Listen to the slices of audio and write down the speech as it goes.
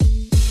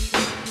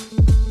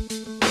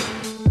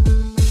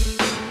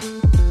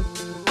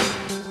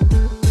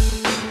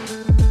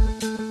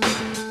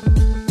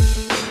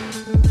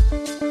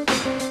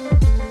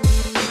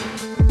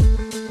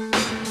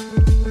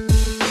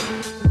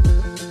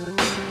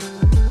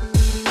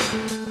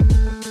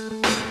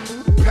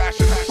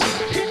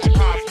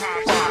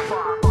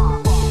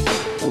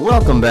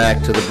Welcome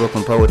back to the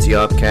Brooklyn Poets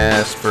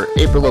Yopcast for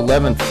April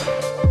 11th,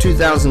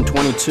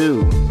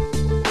 2022.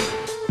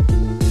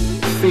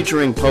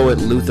 Featuring poet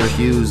Luther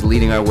Hughes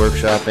leading our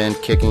workshop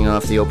and kicking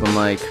off the open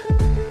mic.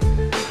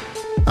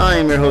 I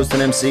am your host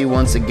and MC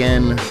once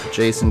again,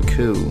 Jason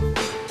Koo.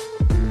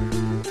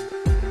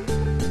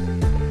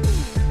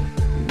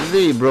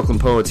 The Brooklyn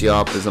Poets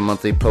Yop is a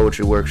monthly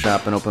poetry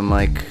workshop and open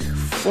mic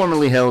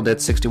formerly held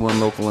at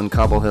 61 Local in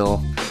Cobble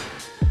Hill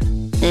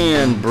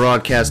and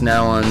broadcast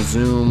now on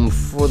Zoom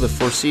for the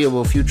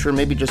foreseeable future,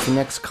 maybe just the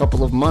next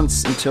couple of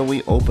months until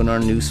we open our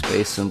new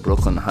space in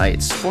Brooklyn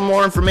Heights. For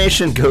more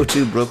information, go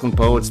to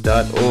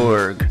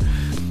brooklynpoets.org.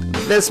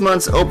 This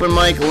month's open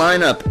mic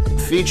lineup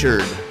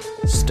featured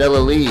Stella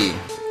Lee,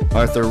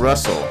 Arthur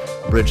Russell,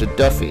 Bridget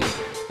Duffy,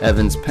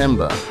 Evans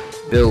Pemba,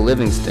 Bill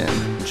Livingston,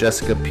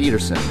 Jessica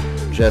Peterson,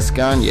 Jess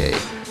Gagne,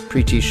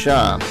 Preeti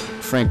Shah,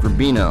 Frank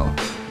Rubino,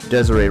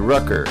 Desiree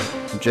Rucker,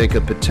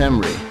 Jacob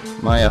Patemri,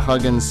 Maya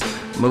Huggins,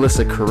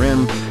 Melissa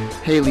Karim,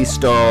 Haley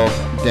Stahl,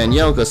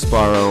 Danielle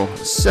Gasparo,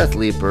 Seth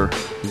Leeper,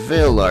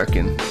 Vale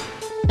Larkin,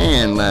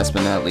 and last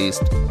but not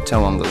least,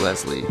 Tawanga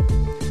Leslie.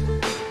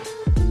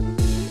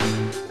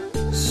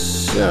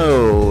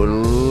 So,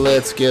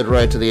 let's get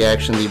right to the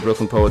action. The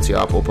Brooklyn Poets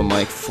Yop open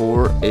mic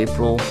for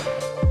April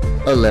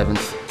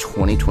 11th,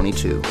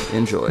 2022.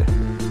 Enjoy.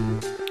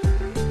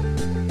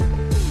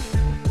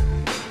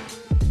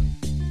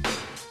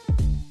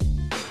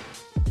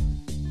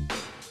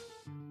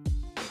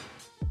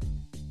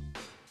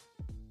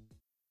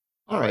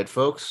 All right,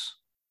 folks,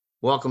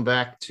 welcome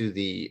back to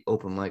the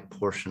open mic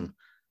portion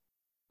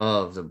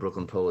of the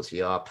Brooklyn Poets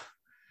Yop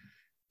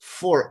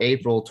for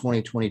April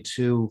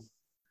 2022.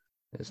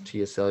 As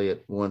T.S.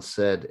 Eliot once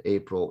said,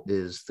 April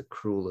is the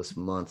cruelest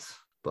month,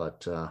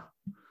 but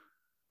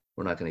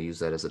we're not going to use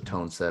that as a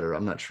tone setter.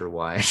 I'm not sure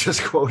why I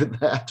just quoted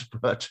that,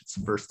 but it's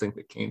the first thing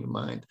that came to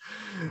mind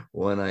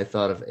when I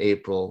thought of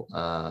April.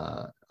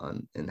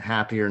 In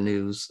happier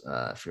news,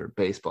 if you're a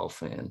baseball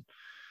fan,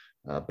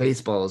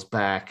 baseball is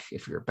back.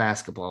 If you're a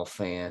basketball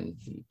fan,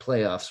 the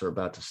playoffs are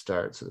about to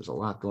start. So there's a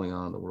lot going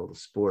on in the world of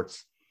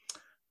sports,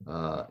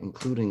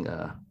 including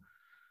a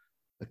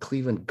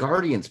Cleveland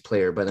Guardians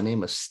player by the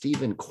name of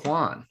Stephen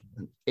Kwan,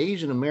 an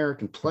Asian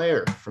American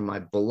player from my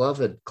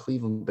beloved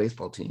Cleveland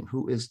baseball team,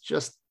 who is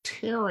just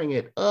tearing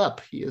it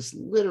up. He is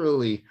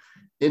literally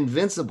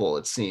invincible,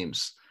 it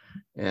seems.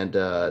 And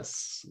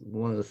it's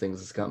one of the things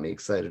that's got me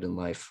excited in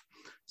life.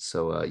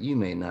 So you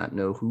may not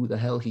know who the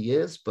hell he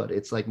is, but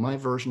it's like my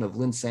version of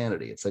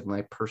Linsanity. It's like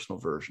my personal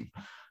version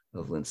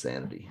of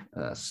Linsanity.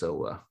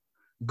 So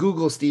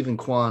Google Stephen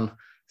Kwan,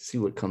 see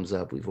what comes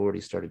up. We've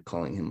already started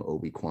calling him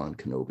Obi-Kwan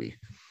Kenobi.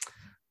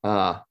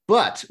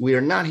 But we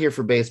are not here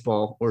for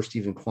baseball or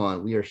Stephen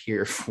Kwan. We are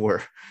here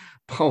for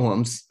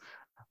poems.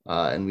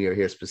 And we are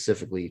here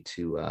specifically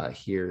to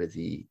hear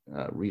the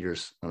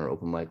readers on our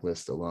open mic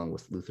list, along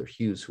with Luther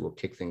Hughes, who will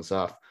kick things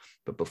off.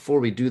 But before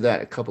we do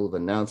that, a couple of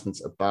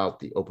announcements about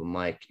the open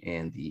mic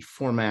and the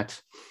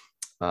format.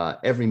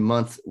 Every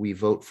month, we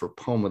vote for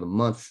Poem of the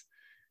Month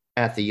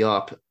at the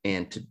Yop.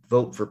 And to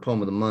vote for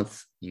Poem of the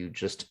Month, you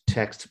just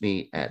text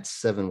me at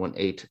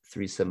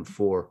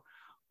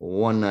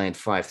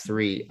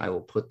 718-374-1953. I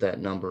will put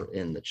that number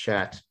in the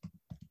chat,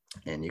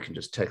 and you can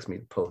just text me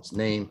the poet's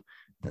name,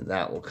 and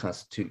that will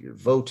constitute your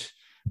vote.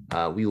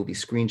 We will be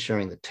screen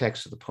sharing the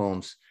text of the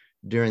poems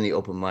during the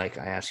open mic.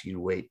 I ask you to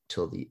wait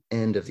till the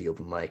end of the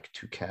open mic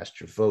to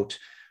cast your vote.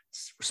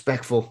 It's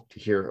respectful to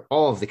hear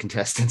all of the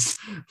contestants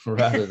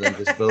rather than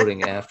just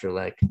voting after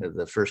like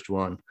the first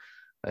one.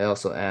 I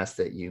also ask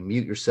that you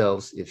mute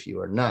yourselves if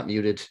you are not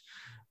muted.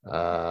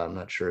 I'm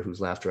not sure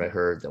whose laughter I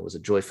heard. That was a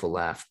joyful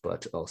laugh,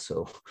 but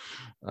also,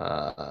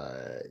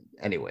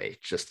 anyway,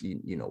 just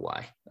you know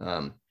why.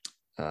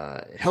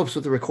 It helps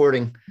with the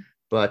recording,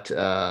 but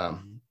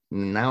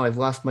now I've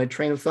lost my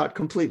train of thought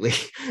completely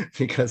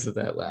because of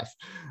that laugh.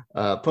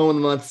 Poem of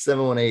the Month,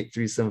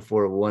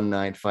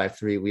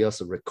 718-374-1953. We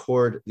also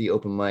record the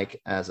open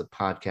mic as a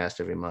podcast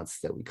every month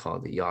that we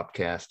call the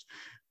Yopcast.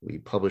 We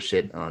publish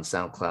it on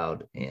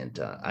SoundCloud and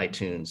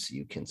iTunes.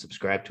 You can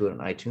subscribe to it on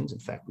iTunes. In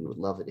fact, we would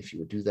love it if you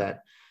would do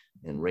that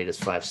and rate us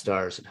 5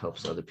 stars. It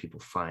helps other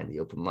people find the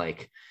open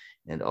mic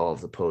and all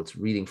of the poets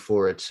reading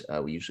for it.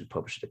 We usually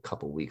publish it a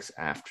couple weeks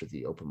after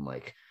the open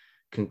mic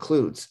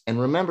concludes. And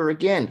remember,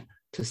 again,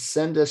 to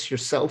send us your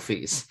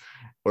selfies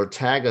or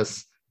tag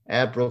us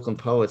at Brooklyn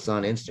Poets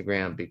on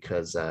Instagram,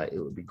 because it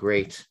would be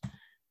great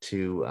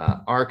to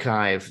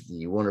archive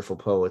the wonderful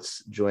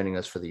poets joining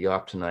us for the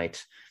Yop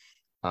tonight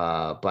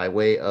by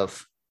way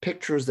of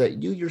pictures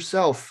that you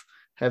yourself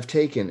have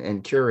taken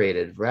and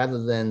curated,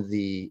 rather than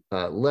the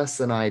less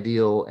than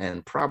ideal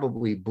and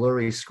probably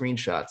blurry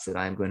screenshots that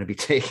I'm going to be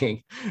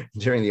taking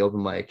during the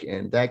open mic.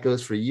 And that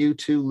goes for you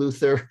too,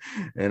 Luther,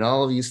 and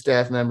all of you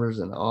staff members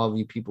and all of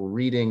you people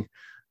reading.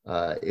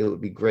 It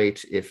would be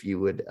great if you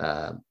would,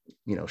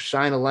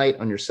 shine a light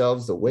on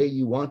yourselves the way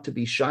you want to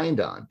be shined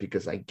on,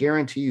 because I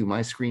guarantee you my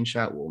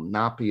screenshot will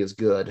not be as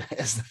good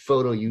as the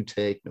photo you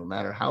take, no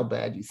matter how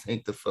bad you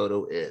think the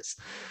photo is.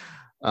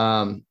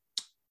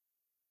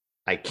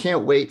 I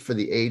can't wait for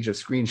the age of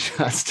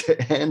screenshots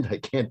to end. I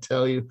can't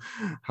tell you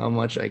how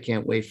much I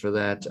can't wait for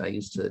that. I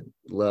used to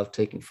love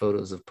taking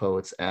photos of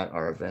poets at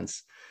our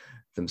events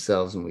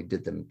themselves when we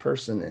did them in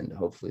person, and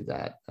hopefully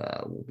that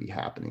will be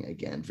happening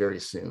again very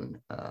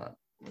soon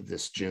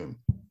this June.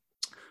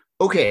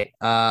 Okay,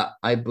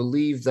 I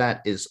believe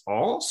that is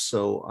all.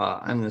 So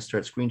I'm going to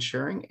start screen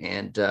sharing,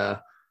 and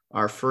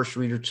our first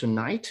reader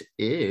tonight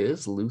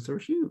is Luther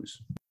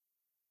Hughes.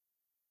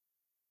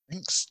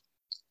 Thanks.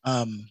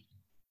 Thank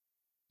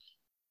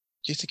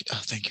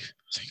you.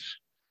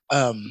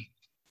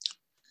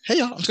 Hey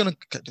y'all,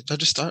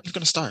 just start. I'm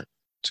gonna start.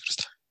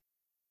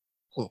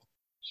 Cool.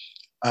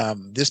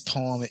 This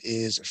poem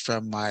is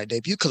from my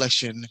debut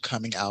collection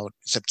coming out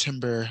in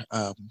September,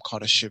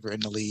 called A Shiver in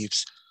the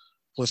Leaves.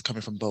 Was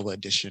coming from Boa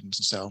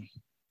Editions. So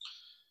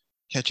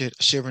catch it,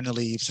 A Shiver in the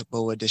Leaves,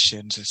 Boa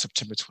Editions,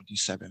 September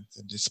 27th.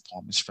 And this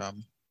poem is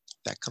from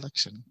that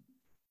collection.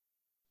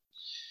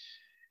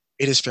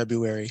 It is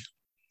February.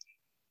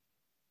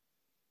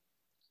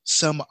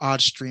 Some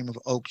odd stream of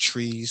oak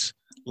trees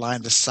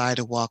line the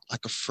sidewalk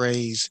like a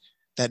phrase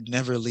that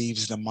never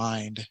leaves the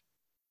mind.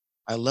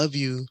 I love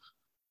you,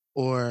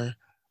 or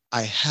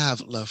I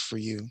have love for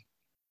you.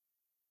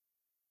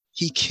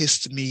 He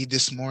kissed me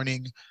this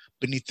morning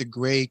beneath the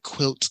gray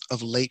quilt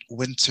of late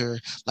winter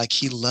like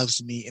he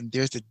loves me, and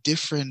there's a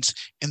difference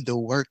in the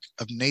work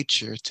of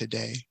nature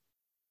today.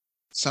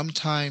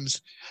 Sometimes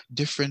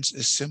difference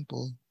is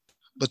simple,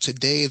 but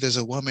today there's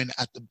a woman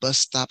at the bus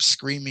stop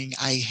screaming,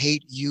 I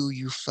hate you,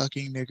 you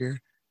fucking nigger.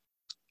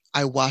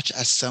 I watch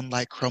as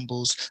sunlight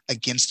crumbles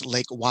against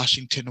Lake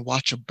Washington,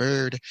 watch a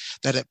bird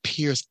that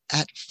appears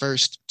at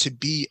first to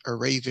be a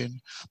raven,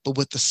 but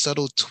with the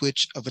subtle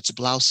twitch of its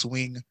blouse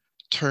wing,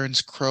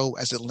 turns crow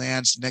as it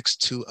lands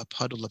next to a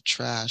puddle of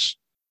trash.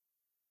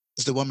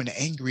 Is the woman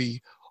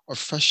angry or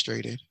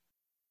frustrated?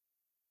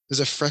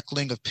 There's a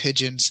freckling of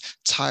pigeons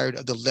tired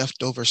of the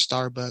leftover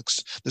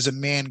Starbucks. There's a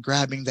man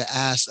grabbing the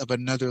ass of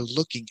another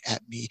looking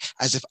at me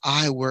as if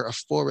I were a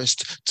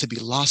forest to be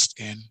lost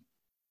in.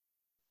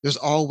 There's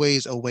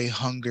always a way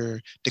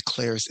hunger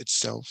declares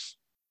itself.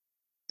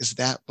 Is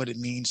that what it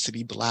means to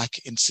be Black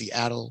in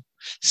Seattle,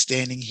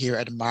 standing here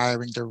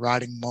admiring the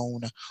riding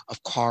moan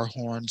of car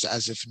horns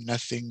as if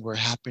nothing were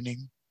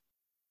happening?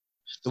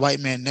 The white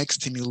man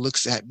next to me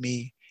looks at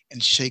me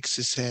and shakes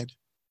his head,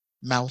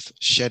 mouth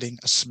shedding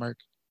a smirk.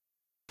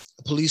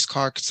 A police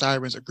car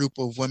sirens a group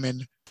of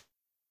women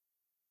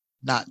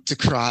not to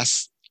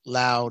cross,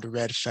 loud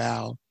red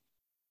foul.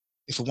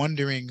 If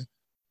wondering,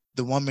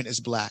 the woman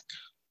is Black.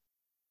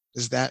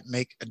 Does that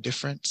make a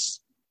difference?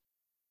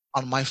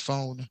 On my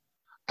phone,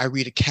 I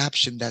read a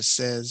caption that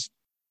says,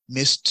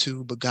 missed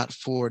 2 but got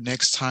 4.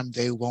 Next time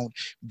they won't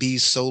be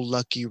so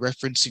lucky,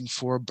 referencing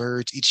 4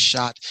 birds, each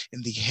shot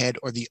in the head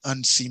or the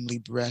unseemly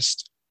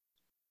breast.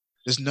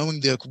 Does knowing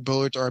the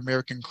birds are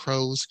American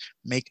crows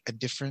make a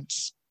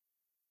difference?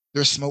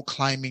 There's smoke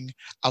climbing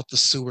out the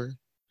sewer.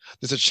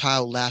 There's a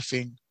child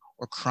laughing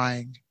or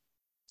crying.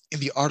 In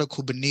the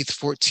article beneath,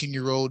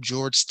 14-year-old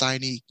George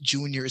Steiny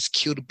Jr. is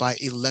killed by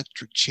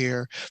electric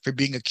chair for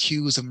being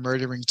accused of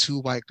murdering 2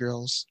 white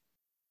girls.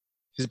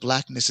 His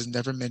Blackness is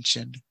never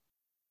mentioned.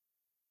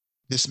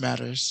 This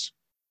matters.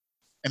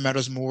 It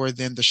matters more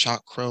than the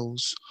shot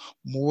crows,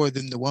 more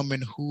than the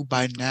woman who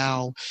by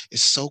now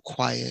is so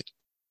quiet,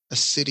 a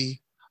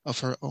city of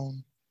her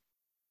own.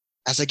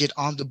 As I get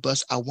on the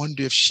bus, I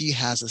wonder if she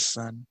has a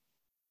son.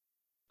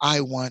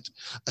 I want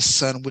a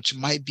son, which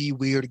might be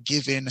weird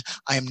given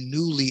I am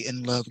newly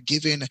in love,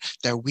 given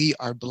that we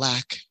are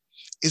Black.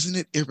 Isn't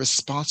it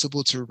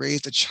irresponsible to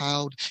raise a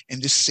child in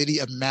this city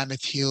of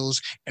Mammoth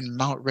Hills and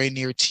Mount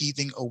Rainier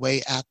teething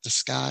away at the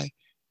sky?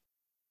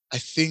 I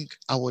think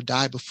I will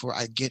die before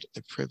I get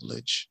the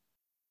privilege.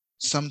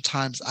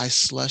 Sometimes I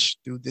slush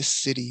through this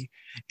city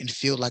and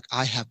feel like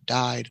I have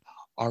died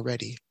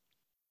already.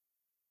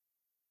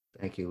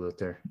 Thank you,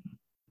 Luther.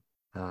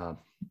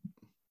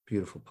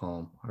 Beautiful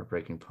poem,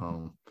 heartbreaking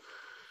poem.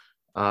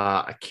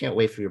 I can't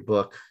wait for your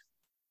book.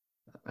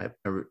 I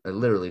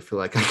literally feel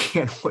like I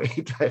can't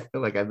wait. I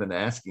feel like I've been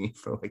asking you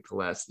for like the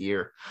last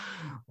year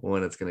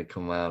when it's going to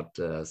come out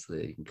so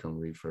that you can come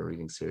read for a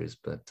reading series.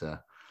 But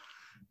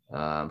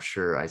I'm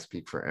sure I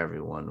speak for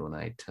everyone when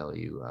I tell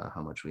you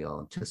how much we all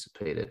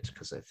anticipate it,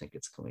 because I think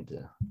it's going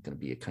to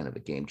be a kind of a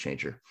game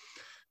changer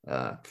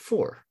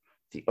for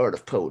the art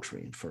of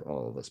poetry and for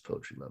all of us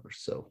poetry lovers.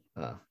 So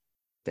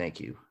thank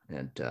you.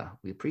 And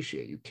we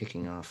appreciate you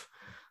kicking off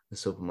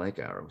this open mic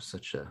hour with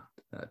such a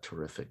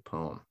terrific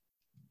poem.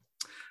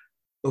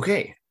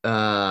 Okay,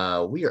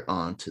 we are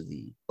on to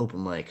the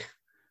open mic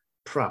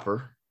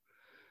proper.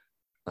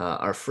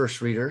 Our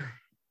first reader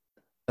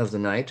of the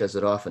night, as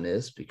it often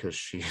is, because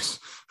she's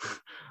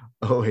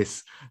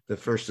always the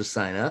first to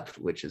sign up,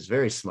 which is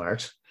very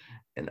smart,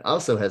 and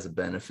also has a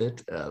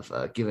benefit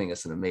of giving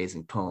us an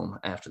amazing poem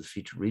after the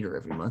featured reader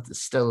every month,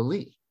 is Stella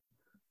Lee.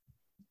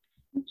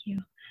 Thank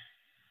you.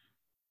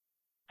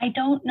 I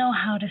don't know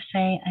how to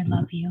say I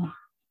love you.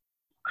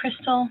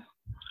 Crystal,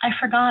 I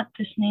forgot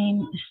this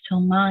name is still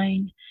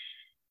mine.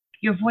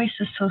 Your voice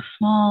is so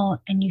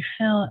small and you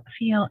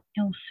feel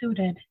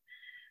ill-suited.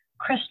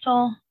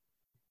 Crystal,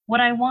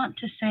 what I want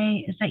to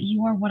say is that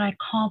you are what I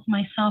called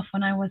myself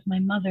when I was my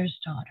mother's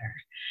daughter.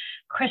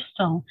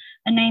 Crystal,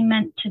 a name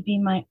meant to be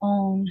my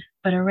own,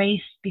 but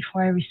erased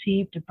before I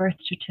received a birth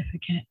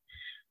certificate.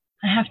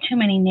 I have too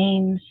many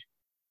names.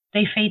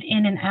 They fade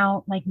in and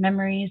out like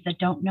memories that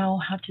don't know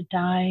how to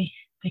die.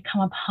 They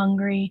come up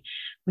hungry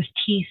with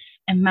teeth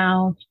and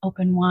mouths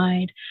open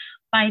wide,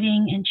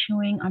 biting and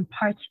chewing on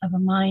parts of a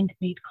mind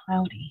made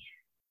cloudy.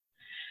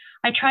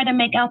 I try to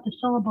make out the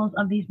syllables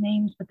of these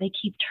names, but they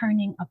keep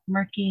turning up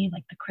murky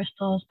like the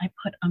crystals I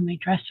put on my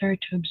dresser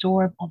to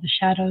absorb all the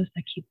shadows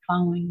that keep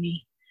following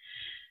me.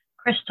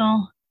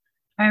 Crystal,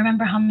 I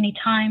remember how many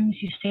times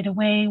you stayed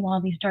away while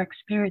these dark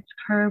spirits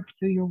curved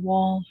through your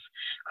walls.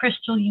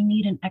 Crystal, you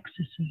need an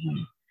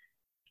exorcism.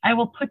 I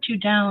will put you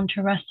down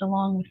to rest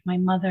along with my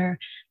mother,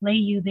 lay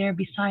you there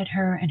beside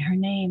her and her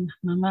name,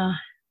 Mama.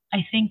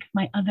 I think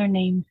my other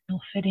name's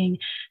ill-fitting,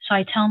 so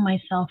I tell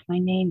myself my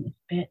name is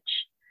Bitch,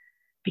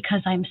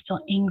 because I'm still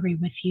angry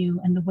with you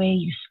and the way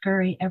you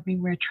scurry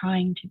everywhere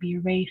trying to be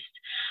erased.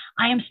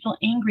 I am still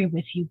angry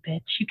with you,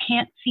 bitch. You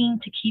can't seem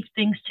to keep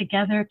things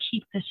together,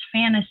 keep this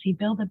fantasy,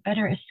 build a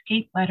better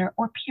escape ladder,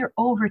 or peer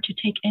over to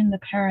take in the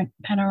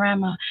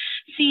panorama.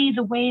 See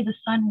the way the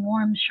sun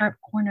warms sharp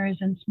corners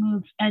and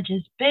smooths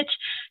edges. Bitch,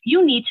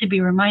 you need to be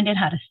reminded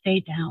how to stay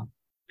down.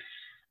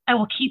 I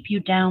will keep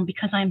you down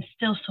because I am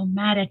still so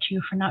mad at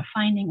you for not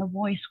finding a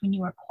voice when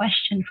you are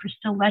questioned, for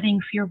still letting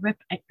fear rip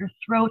at your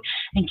throat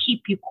and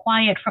keep you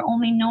quiet, for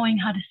only knowing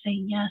how to say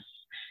yes,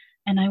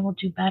 and I will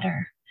do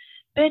better.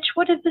 Bitch,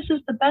 what if this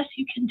is the best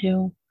you can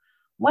do?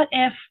 What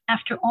if,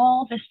 after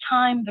all this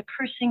time, the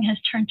cursing has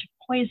turned to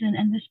poison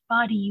and this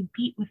body you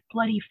beat with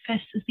bloody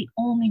fists is the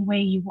only way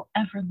you will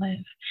ever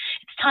live?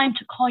 It's time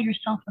to call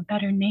yourself a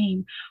better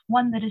name,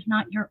 one that is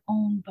not your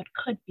own but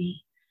could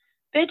be.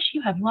 Bitch,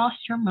 you have lost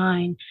your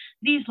mind.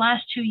 These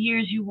last 2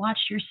 years, you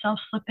watched yourself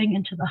slipping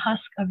into the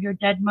husk of your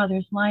dead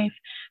mother's life,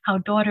 how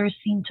daughters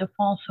seem to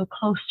fall so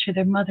close to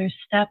their mother's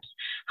steps,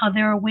 how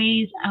there are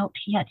ways out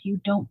yet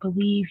you don't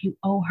believe you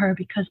owe her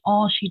because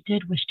all she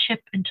did was chip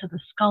into the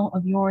skull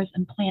of yours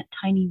and plant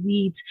tiny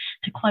weeds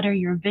to clutter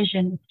your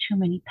vision with too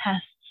many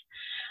pests.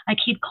 I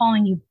keep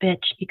calling you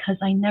bitch because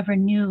I never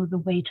knew the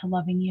way to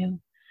loving you.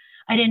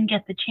 I didn't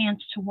get the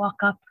chance to walk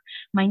up.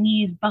 My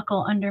knees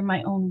buckle under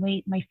my own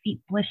weight. My feet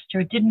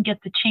blister. Didn't get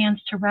the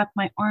chance to wrap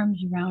my arms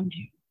around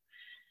you.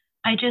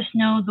 I just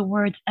know the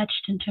words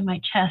etched into my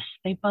chest.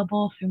 They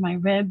bubble through my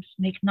ribs,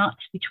 make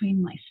knots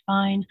between my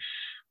spine.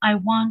 I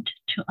want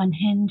to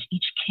unhinge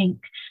each kink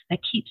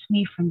that keeps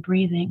me from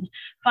breathing.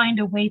 Find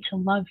a way to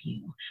love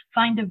you.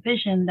 Find a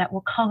vision that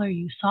will color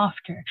you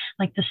softer,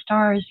 like the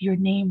stars your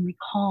name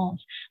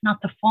recalls,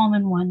 not the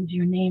fallen ones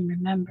your name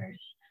remembers.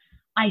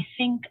 I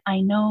think I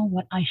know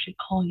what I should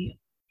call you.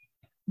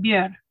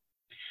 Björ,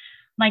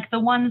 like the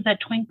ones that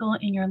twinkle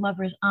in your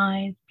lover's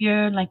eyes.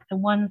 Björ, like the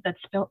ones that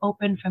spill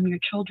open from your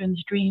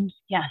children's dreams.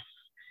 Yes,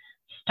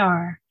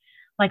 star,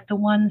 like the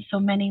ones so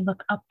many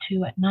look up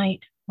to at night,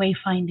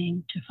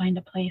 wayfinding to find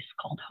a place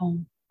called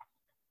home.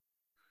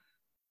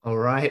 All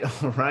right,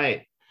 all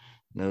right.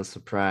 No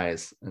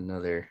surprise.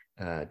 Another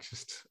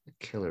just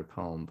killer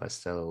poem by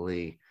Stella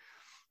Lee.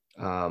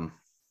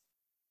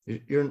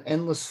 You're an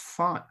endless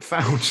fount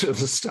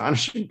of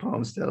astonishing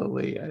poems, Stella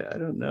Lee. I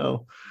don't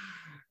know.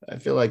 I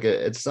feel like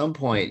at some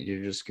point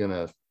you're just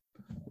gonna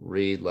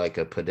read like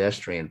a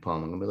pedestrian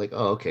poem. I'm gonna be like,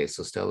 oh, okay,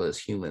 so Stella is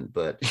human,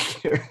 but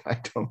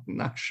I'm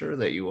not sure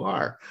that you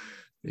are,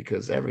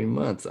 because every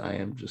month I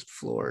am just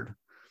floored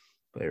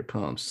by your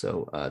poems.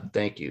 So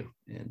thank you,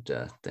 and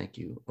thank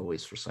you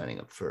always for signing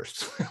up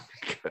first,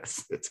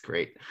 because it's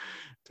great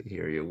to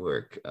hear your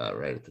work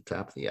right at the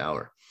top of the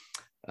hour.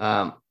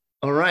 All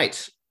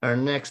right. Our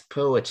next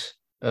poet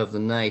of the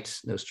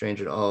night, no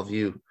stranger to all of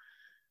you,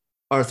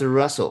 Arthur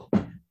Russell.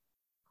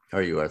 How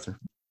are you, Arthur?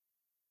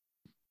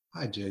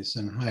 Hi,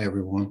 Jason. Hi,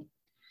 everyone.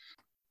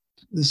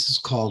 This is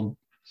called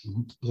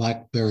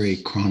Blackberry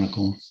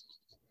Chronicle.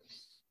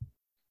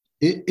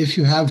 If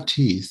you have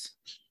teeth,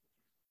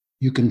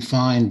 you can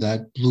find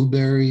that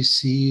blueberry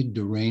seed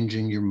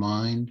deranging your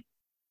mind.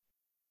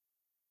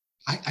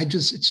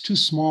 It's too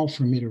small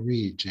for me to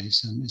read,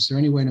 Jason. Is there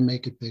any way to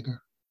make it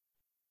bigger?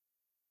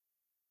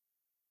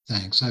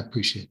 Thanks, I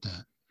appreciate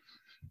that.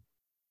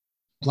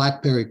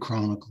 Blackberry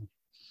Chronicle.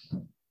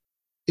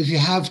 If you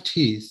have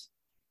teeth,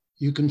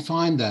 you can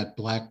find that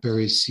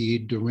blackberry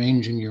seed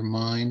deranging your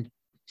mind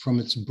from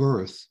its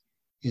birth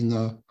in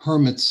the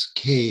hermit's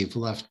cave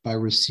left by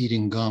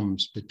receding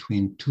gums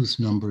between tooth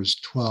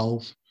numbers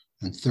 12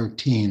 and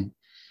 13,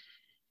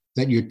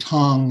 that your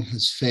tongue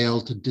has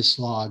failed to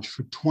dislodge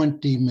for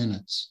 20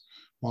 minutes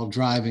while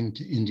driving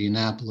to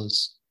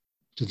Indianapolis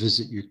to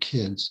visit your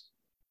kids.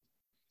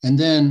 And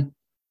then,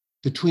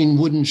 between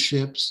wooden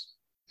ships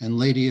and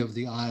Lady of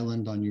the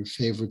Island on your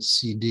favorite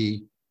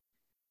CD,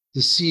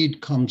 the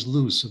seed comes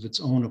loose of its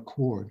own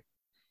accord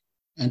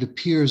and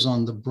appears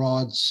on the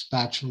broad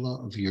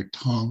spatula of your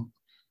tongue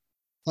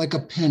like a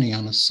penny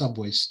on a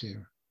subway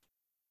stair,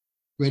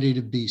 ready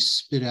to be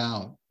spit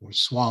out or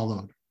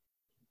swallowed.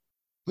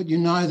 But you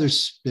neither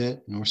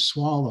spit nor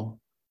swallow.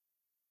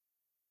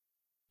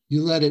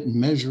 You let it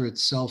measure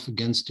itself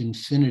against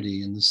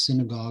infinity in the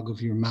synagogue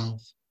of your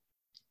mouth.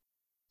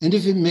 And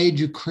if it made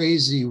you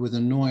crazy with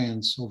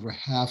annoyance over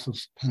half of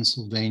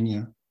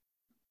Pennsylvania,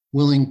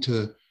 willing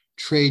to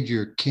trade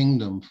your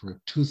kingdom for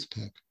a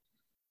toothpick,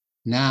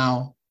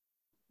 now,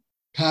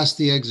 past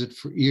the exit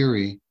for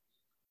Erie,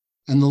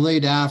 and the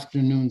late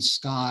afternoon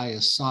sky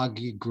a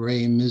soggy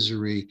gray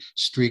misery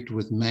streaked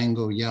with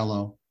mango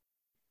yellow,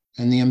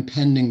 and the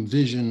impending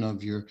vision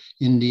of your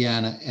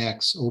Indiana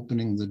ex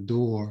opening the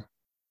door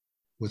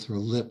with her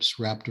lips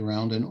wrapped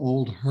around an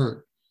old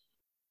hurt,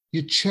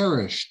 you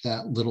cherish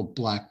that little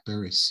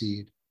blackberry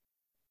seed.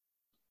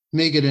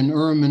 Make it an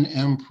ermine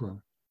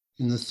emperor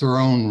in the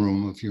throne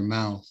room of your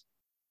mouth,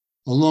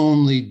 a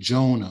lonely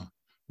Jonah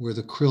where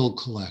the krill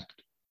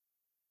collect,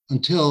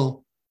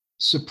 until,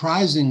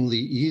 surprisingly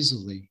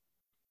easily,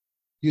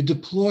 you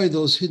deploy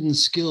those hidden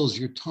skills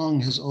your tongue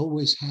has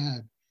always had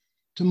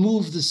to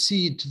move the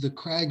seed to the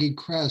craggy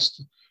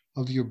crest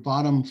of your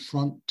bottom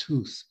front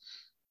tooth,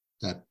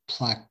 that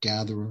plaque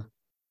gatherer,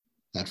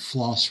 that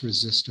floss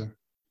resistor,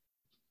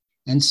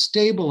 and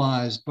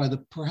stabilized by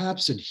the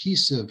perhaps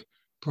adhesive,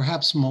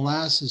 perhaps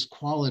molasses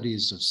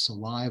qualities of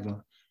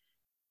saliva,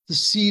 the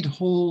seed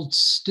holds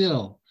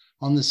still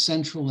on the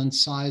central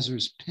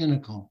incisor's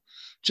pinnacle,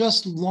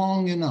 just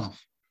long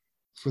enough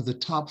for the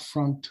top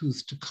front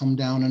tooth to come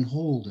down and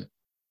hold it.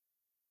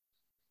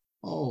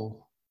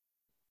 Oh,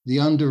 the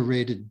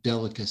underrated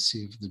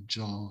delicacy of the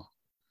jaw,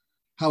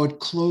 how it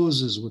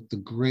closes with the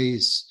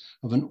grace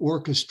of an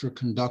orchestra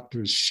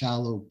conductor's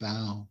shallow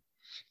bow,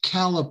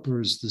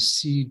 calipers the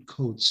seed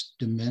coat's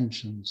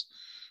dimensions,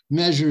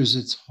 measures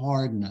its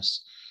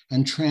hardness,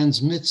 and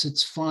transmits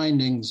its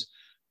findings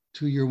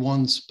to your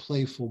once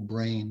playful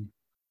brain,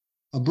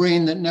 a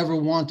brain that never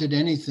wanted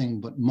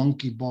anything but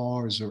monkey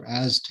bars or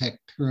Aztec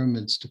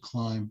pyramids to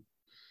climb,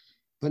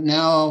 but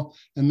now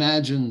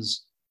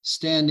imagines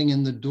standing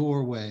in the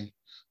doorway,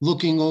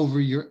 looking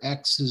over your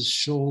ex's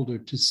shoulder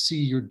to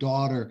see your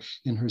daughter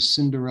in her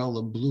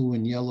Cinderella blue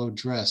and yellow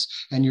dress,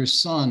 and your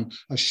son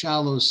a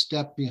shallow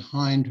step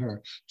behind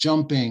her,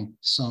 jumping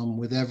some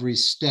with every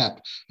step,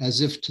 as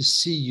if to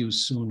see you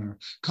sooner,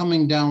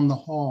 coming down the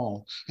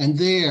hall. And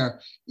there,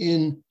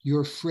 in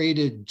your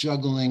freighted,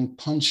 juggling,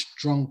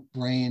 punch-drunk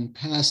brain,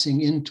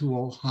 passing into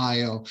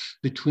Ohio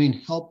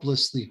between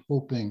helplessly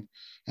hoping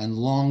and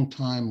long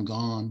time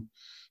gone,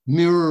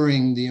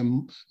 mirroring the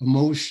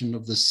emotion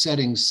of the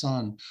setting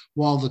sun,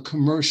 while the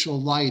commercial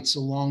lights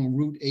along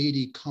Route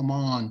 80 come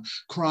on,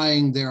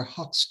 crying their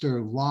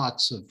huckster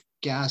lots of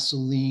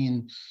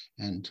gasoline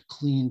and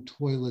clean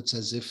toilets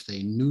as if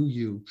they knew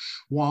you,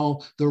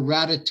 while the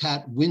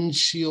rat-a-tat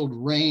windshield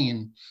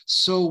rain,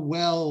 so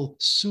well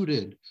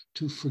suited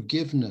to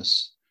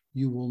forgiveness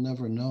you will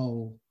never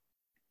know.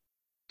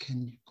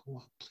 Can you go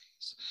up,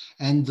 please?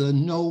 And the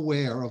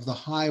nowhere of the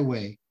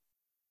highway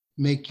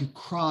make you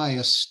cry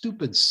a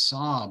stupid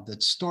sob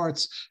that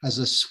starts as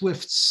a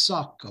swift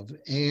suck of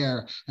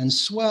air and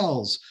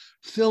swells,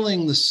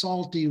 filling the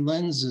salty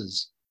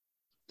lenses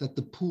that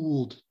the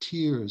pooled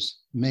tears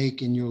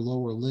make in your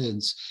lower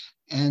lids.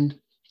 And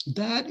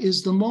that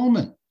is the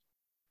moment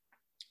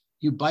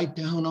you bite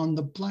down on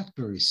the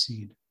blackberry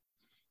seed,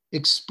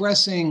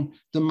 expressing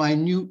the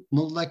minute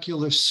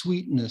molecular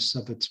sweetness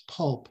of its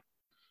pulp,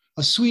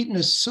 a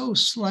sweetness so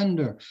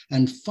slender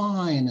and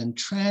fine and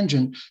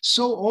transient,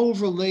 so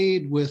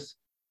overlaid with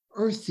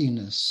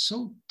earthiness,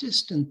 so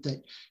distant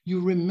that you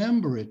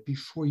remember it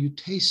before you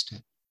taste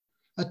it.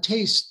 A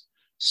taste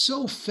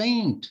so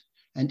faint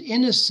and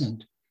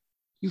innocent,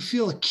 you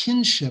feel a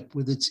kinship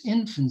with its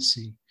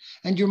infancy,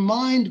 and your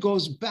mind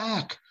goes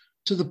back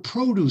to the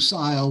produce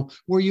aisle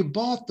where you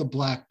bought the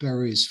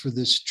blackberries for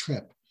this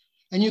trip.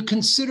 And you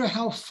consider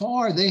how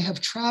far they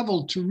have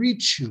traveled to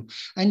reach you,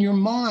 and your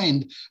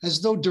mind,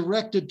 as though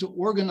directed to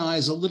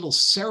organize a little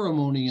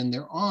ceremony in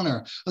their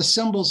honor,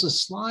 assembles a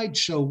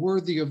slideshow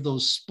worthy of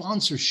those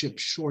sponsorship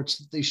shorts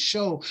that they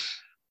show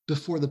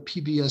before the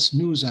PBS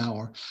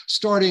NewsHour,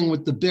 starting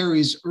with the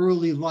berry's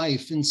early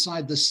life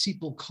inside the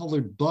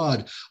sepal-colored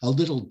bud, a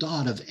little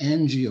dot of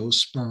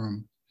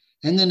angiosperm.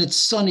 And then its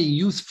sunny,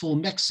 youthful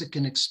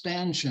Mexican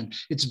expansion,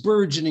 its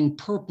burgeoning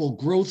purple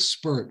growth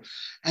spurt,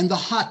 and the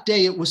hot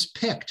day it was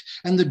picked,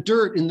 and the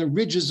dirt in the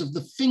ridges of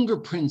the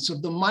fingerprints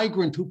of the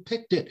migrant who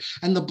picked it,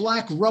 and the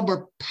black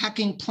rubber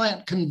packing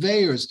plant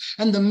conveyors,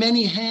 and the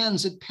many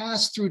hands it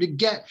passed through to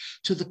get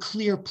to the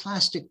clear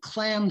plastic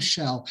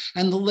clamshell,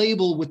 and the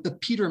label with the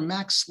Peter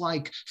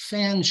Max-like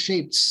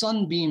fan-shaped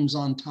sunbeams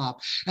on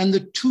top, and the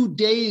 2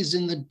 days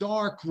in the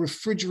dark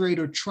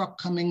refrigerator truck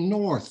coming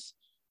north.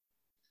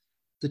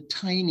 The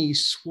tiny,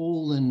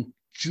 swollen,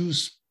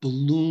 juice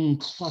balloon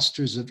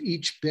clusters of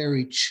each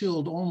berry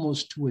chilled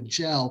almost to a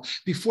gel,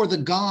 before the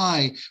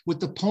guy with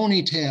the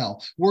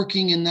ponytail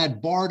working in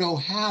that Bardo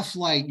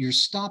half-light your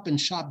Stop and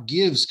Shop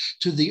gives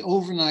to the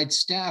overnight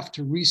staff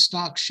to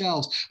restock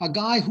shelves, a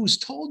guy who's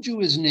told you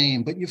his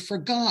name, but you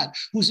forgot,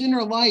 whose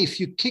inner life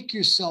you kick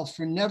yourself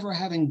for never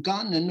having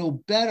gotten to know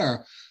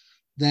better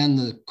than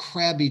the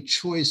crabby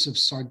choice of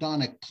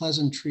sardonic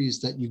pleasantries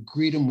that you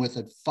greet him with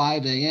at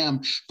 5 a.m.,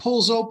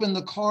 pulls open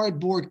the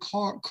cardboard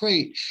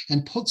crate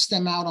and puts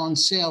them out on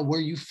sale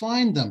where you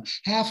find them,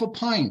 half a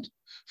pint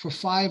for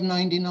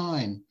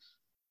 $5.99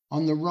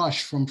 on the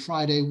rush from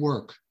Friday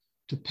work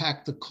to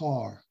pack the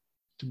car,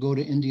 to go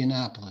to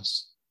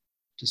Indianapolis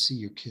to see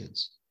your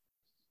kids.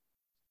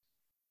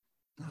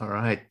 All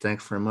right.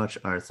 Thanks very much,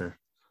 Arthur.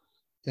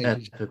 Thank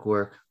you. Epic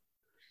work,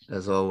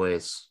 as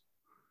always.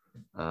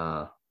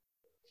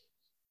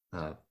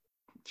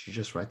 Did you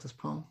just write this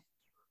poem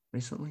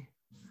recently?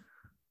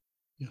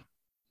 Yeah.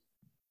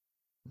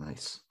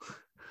 Nice.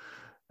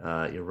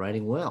 You're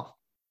writing well,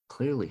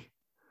 clearly.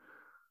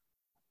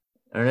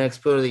 Our next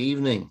poet of the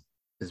evening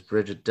is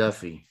Bridget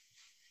Duffy.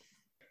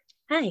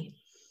 Hi.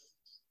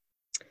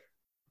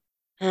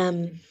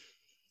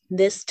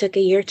 This took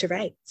a year to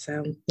write,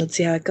 so let's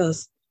see how it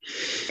goes.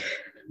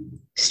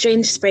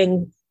 Strange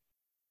Spring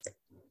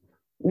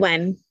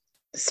 1,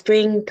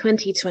 Spring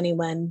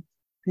 2021,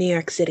 New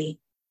York City.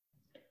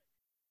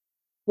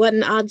 What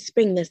an odd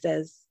spring this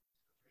is.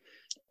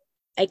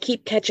 I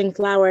keep catching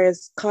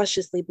flowers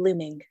cautiously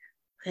blooming,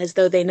 as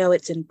though they know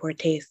it's in poor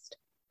taste.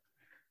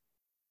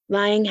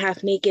 Lying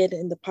half naked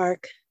in the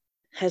park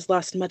has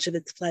lost much of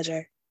its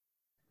pleasure.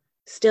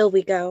 Still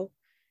we go,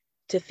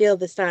 to feel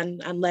the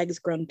sun on legs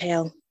grown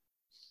pale.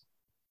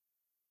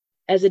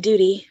 As a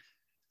duty,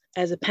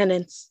 as a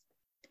penance,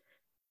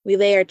 we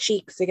lay our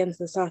cheeks against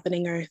the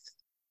softening earth,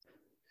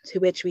 to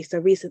which we so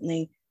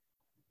recently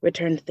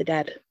returned the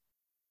dead.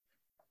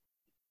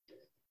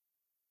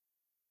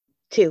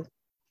 2.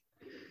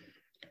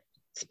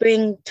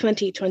 Spring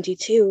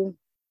 2022,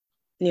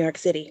 New York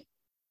City.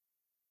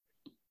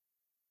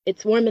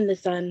 It's warm in the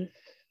sun,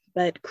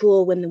 but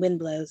cool when the wind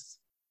blows.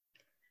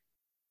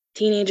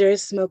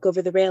 Teenagers smoke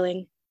over the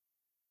railing.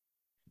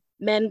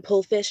 Men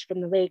pull fish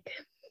from the lake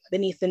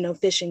beneath the no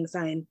fishing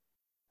sign.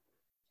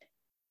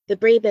 The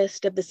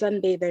bravest of the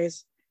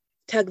sunbathers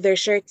tug their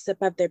shirts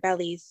above their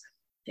bellies,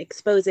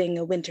 exposing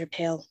a winter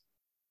pail.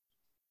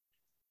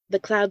 The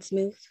clouds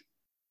move.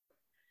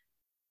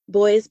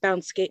 Boys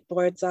bounce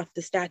skateboards off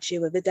the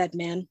statue of a dead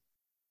man.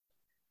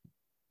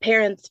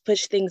 Parents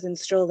push things in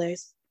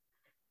strollers,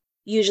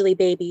 usually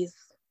babies,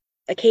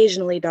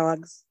 occasionally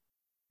dogs,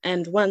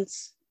 and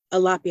once a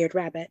lop-eared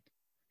rabbit,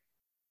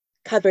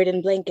 covered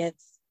in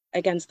blankets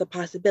against the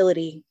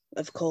possibility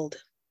of cold.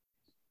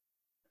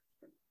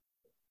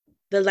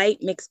 The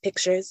light makes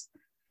pictures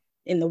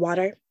in the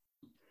water.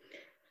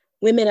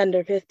 Women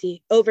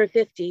over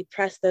 50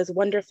 press those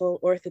wonderful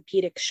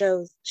orthopedic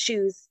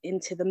shoes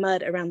into the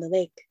mud around the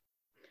lake,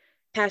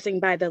 passing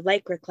by the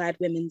lycra-clad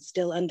women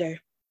still under.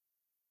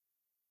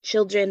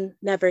 Children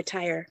never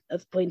tire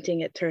of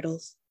pointing at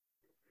turtles.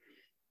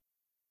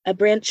 A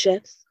branch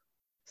shifts,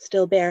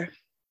 still bare.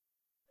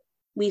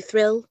 We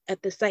thrill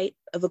at the sight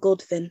of a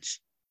goldfinch.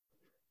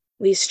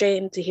 We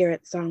strain to hear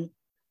its song.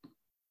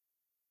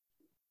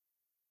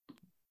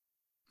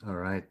 All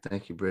right.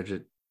 Thank you,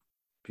 Bridget.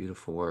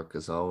 Beautiful work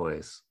as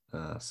always.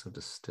 So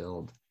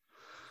distilled.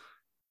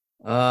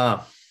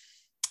 Okay.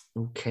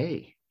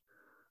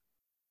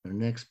 Our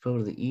next poet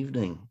of the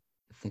evening.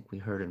 I think we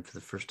heard him for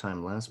the first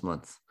time last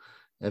month.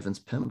 Evans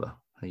Pemba.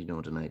 How you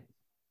doing tonight?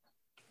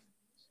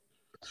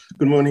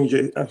 Good morning,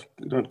 Jay.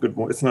 Not good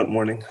morning. It's not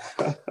morning.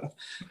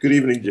 Good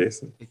evening,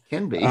 Jason. It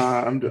can be.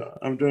 I'm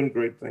doing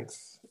great,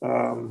 thanks.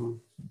 I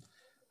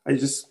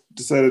just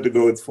decided to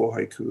go with 4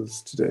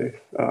 haikus today.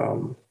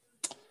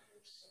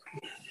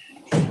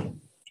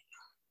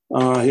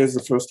 Here's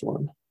the first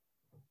one.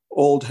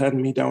 Old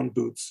hand-me-down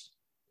boots.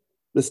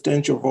 The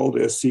stench of all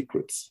their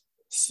secrets,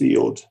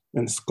 sealed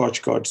in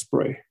Scotch Guard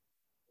spray.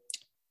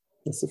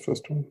 That's the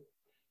first one.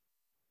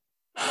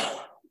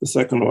 The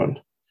second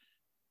one.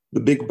 The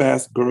big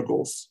bass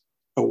gurgles,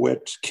 a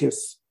wet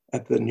kiss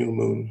at the new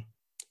moon,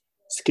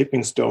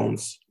 skipping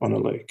stones on a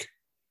lake.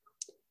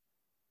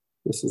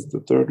 This is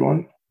the third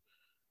one.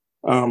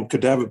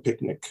 Cadaver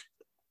picnic,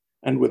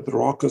 and with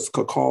raucous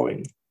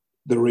cawing,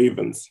 the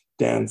ravens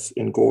dance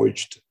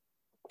engorged.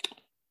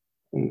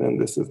 And then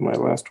this is my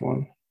last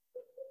one.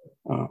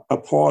 A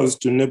pause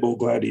to nibble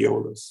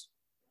gladiolas,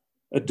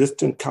 a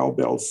distant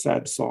cowbell's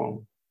sad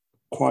song,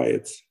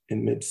 quiets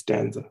in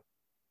mid-stanza.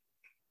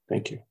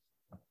 Thank you.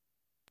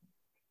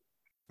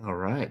 All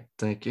right.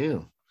 Thank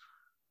you.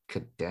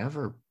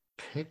 Cadaver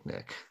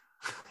picnic.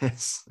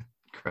 It's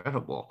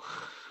incredible.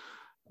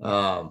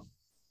 Yeah,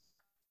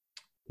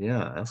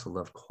 I also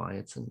love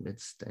quiets in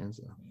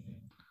mid-stanza.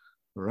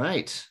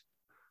 Right.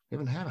 We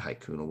haven't had a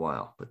haiku in a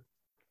while, but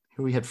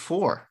here we had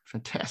 4.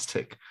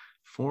 Fantastic.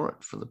 4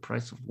 for the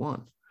price of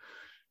 1.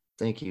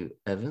 Thank you,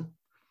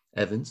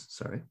 Evans,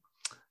 sorry.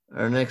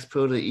 Our next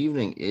poet of the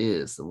evening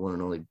is the one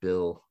and only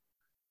Bill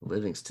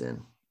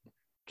Livingston.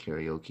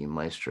 karaoke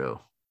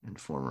maestro and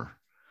former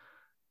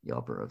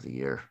Yawper of the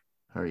Year.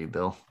 How are you,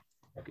 Bill?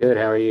 Good.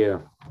 How are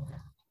you?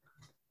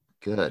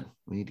 Good.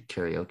 We need to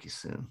karaoke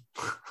soon.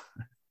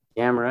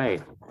 Damn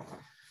right.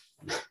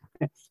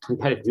 We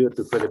got to do it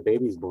before the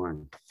baby's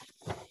born,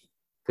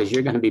 because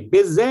you're going to be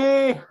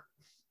busy.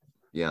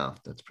 Yeah,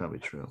 that's probably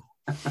true.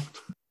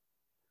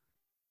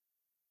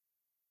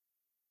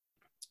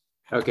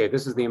 Okay,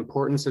 this is the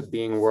importance of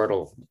being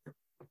Wordle.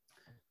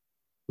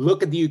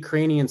 Look at the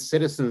Ukrainian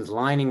citizens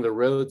lining the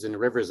roads and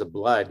rivers of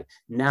blood.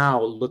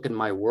 Now look at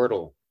my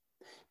Wordle.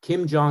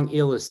 Kim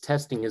Jong-il is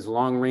testing his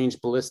long-range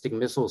ballistic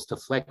missiles to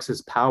flex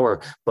his power,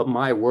 but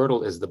my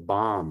Wordle is the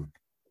bomb.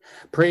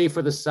 Pray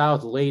for the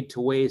South laid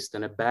to waste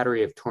in a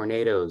battery of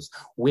tornadoes.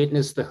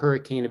 Witness the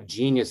hurricane of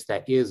genius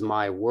that is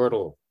my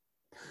Wordle.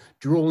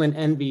 Drool in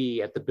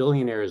envy at the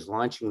billionaires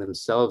launching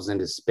themselves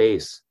into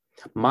space.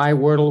 My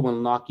Wordle will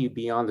knock you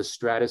beyond the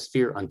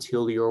stratosphere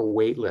until you're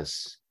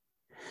weightless.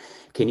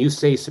 Can you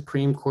say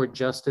Supreme Court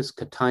Justice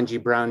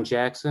Ketanji Brown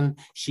Jackson?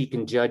 She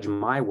can judge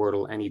my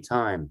Wordle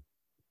anytime.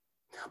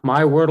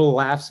 My Wordle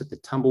laughs at the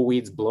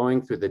tumbleweeds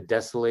blowing through the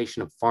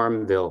desolation of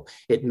Farmville.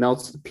 It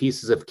melts the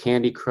pieces of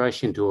Candy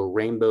Crush into a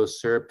rainbow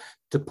syrup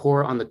to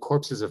pour on the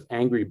corpses of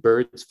angry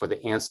birds for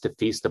the ants to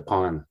feast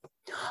upon.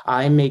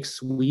 I make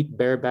sweet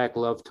bareback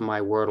love to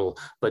my Wordle,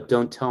 but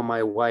don't tell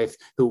my wife,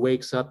 who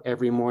wakes up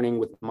every morning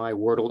with my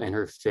Wordle in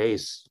her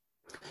face.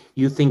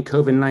 You think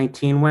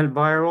COVID-19 went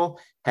viral?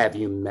 Have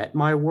you met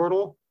my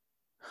Wordle?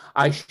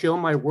 I show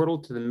my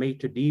Wordle to the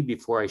maitre d'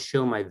 before I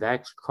show my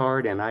Vax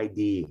card and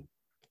ID.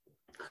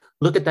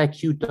 Look at that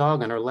cute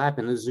dog on her lap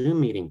in the Zoom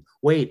meeting.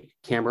 Wait,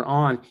 camera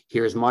on,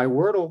 here's my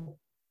Wordle.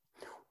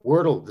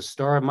 Wordle, the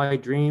star of my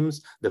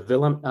dreams, the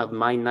villain of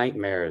my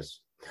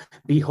nightmares.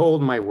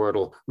 Behold my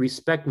Wordle,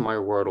 respect my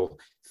Wordle,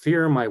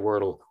 fear my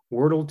Wordle,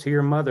 Wordle to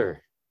your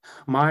mother.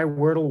 My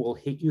Wordle will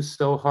hit you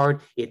so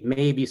hard, it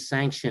may be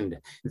sanctioned,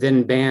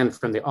 then banned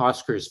from the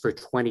Oscars for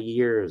 20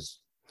 years.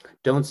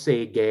 Don't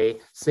say gay,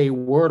 say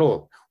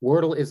Wordle.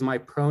 Wordle is my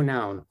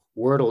pronoun.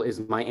 Wordle is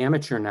my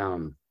amateur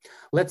noun.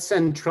 Let's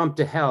send Trump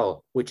to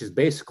hell, which is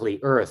basically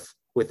Earth,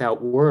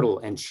 without Wordle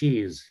and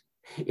cheese.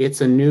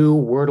 It's a new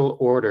Wordle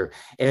order.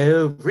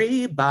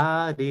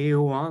 Everybody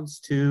wants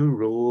to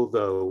rule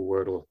the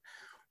Wordle.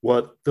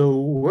 What the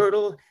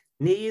Wordle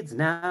needs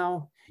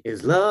now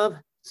is love,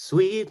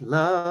 sweet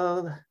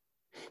love.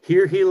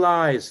 Here he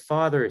lies,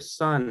 father,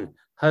 son,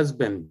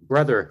 husband,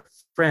 brother,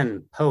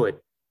 friend,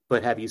 poet.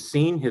 But have you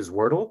seen his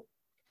Wordle?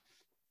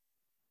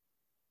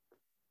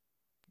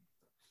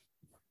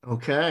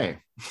 Okay.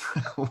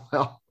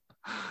 Well,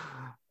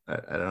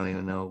 I don't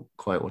even know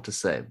quite what to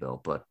say,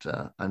 Bill, but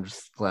I'm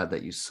just glad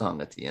that you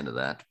sung at the end of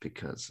that,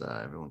 because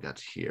everyone got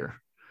to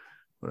hear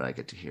what I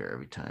get to hear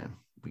every time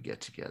we get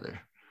together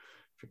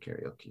for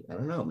karaoke. I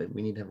don't know. Maybe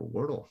we need to have a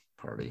Wordle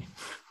party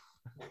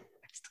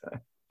next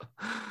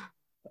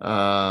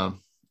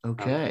time.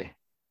 Okay.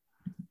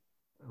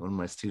 One of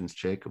my students,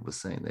 Jacob, was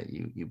saying that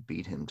you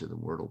beat him to the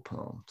Wordle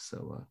poem.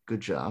 So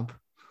good job.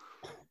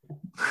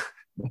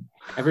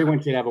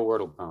 Everyone should have a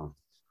Wordle poem.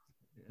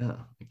 Yeah,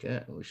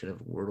 okay. We should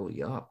have a Wordle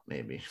Yop,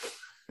 maybe.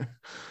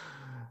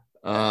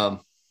 Our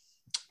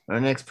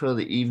next poet of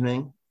the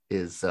evening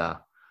is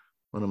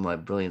one of my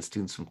brilliant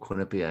students from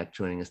Quinnipiac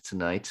joining us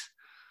tonight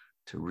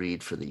to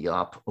read for the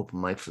Yop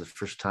open mic for the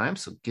first time.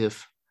 So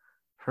give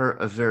her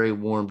a very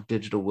warm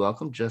digital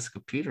welcome, Jessica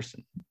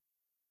Peterson.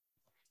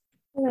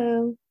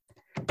 Hello.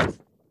 Mind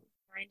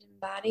and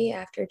Body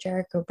after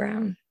Jericho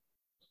Brown.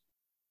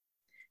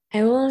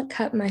 I will not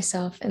cut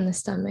myself in the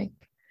stomach.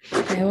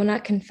 I will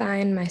not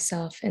confine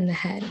myself in the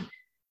head.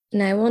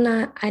 And I will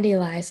not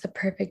idealize a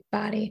perfect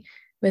body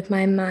with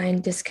my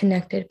mind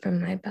disconnected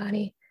from my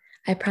body.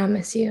 I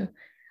promise you,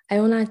 I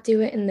will not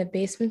do it in the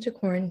basement of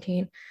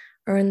quarantine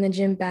or in the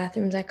gym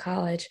bathrooms at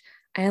college.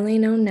 I only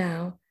know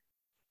now,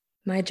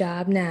 my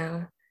job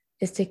now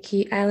is to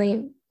keep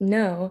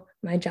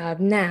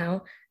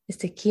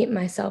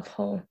myself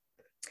whole.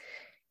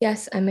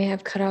 Yes, I may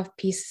have cut off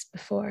pieces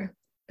before,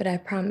 but I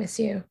promise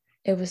you,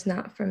 it was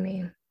not for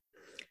me.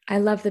 I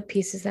love the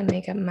pieces that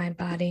make up my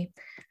body.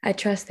 I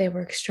trust they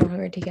work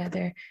stronger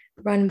together,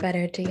 run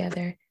better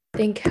together,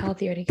 think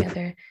healthier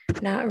together,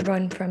 not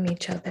run from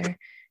each other,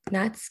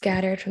 not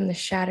scattered from the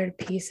shattered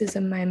pieces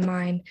of my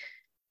mind,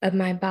 of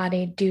my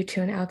body due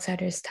to an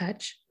outsider's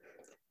touch.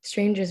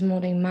 Strangers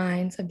molding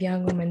minds of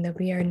young women that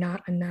we are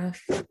not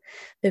enough,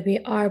 that we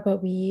are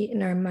what we eat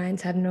and our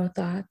minds have no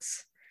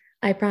thoughts.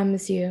 I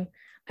promise you,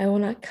 I will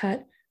not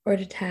cut or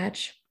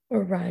detach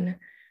or run,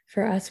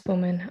 for us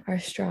women are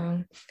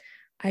strong.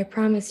 I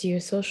promise you,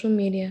 social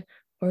media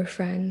or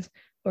friends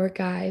or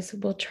guys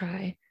will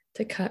try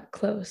to cut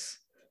close.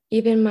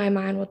 Even my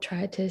mind will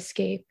try to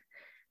escape.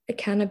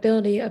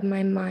 Accountability of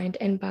my mind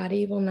and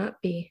body will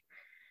not be,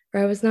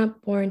 for I was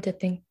not born to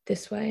think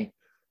this way,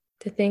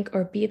 to think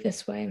or be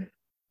this way.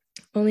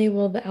 Only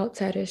will the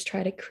outsiders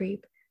try to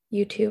creep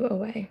you two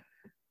away.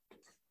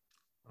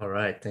 All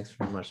right. Thanks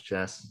very much,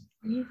 Jess.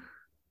 Mm-hmm.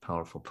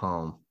 Powerful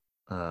poem.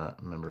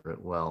 Remember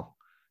it well.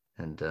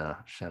 And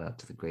shout out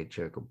to the great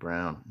Jericho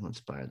Brown, who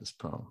inspired this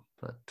poem.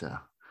 But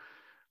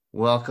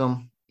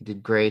welcome. You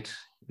did great.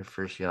 Your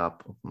first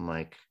Yop open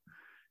mic.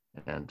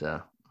 And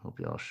hope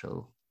you all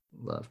show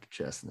love to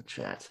Jess in the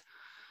chat.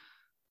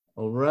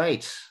 All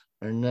right.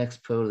 Our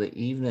next poet of the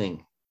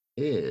evening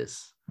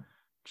is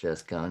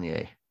Jess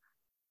Gagne,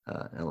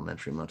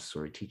 elementary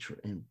Montessori teacher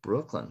in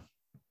Brooklyn.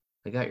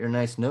 I got your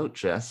nice note,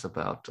 Jess,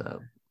 about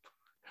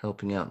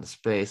helping out in the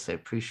space. I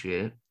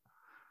appreciate it.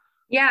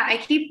 Yeah, I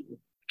keep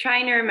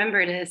trying to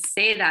remember to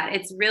say that.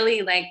 It's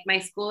really like my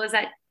school is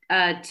at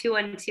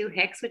 212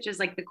 Hicks, which is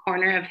like the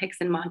corner of Hicks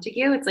and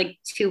Montague. It's like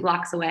 2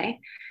 blocks away.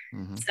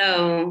 Mm-hmm.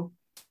 So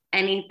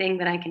anything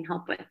that I can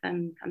help with,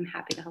 I'm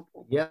happy to help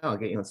with. Yeah, I'll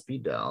get you on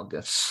speed dial.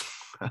 Guess.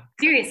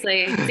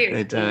 Seriously.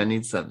 Anytime I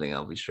need something,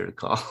 I'll be sure to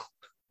call.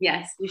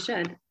 Yes, you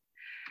should.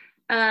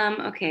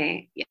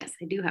 Okay. Yes,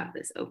 I do have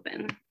this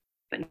open,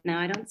 but now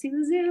I don't see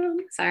the Zoom.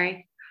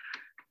 Sorry.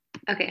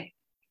 Okay.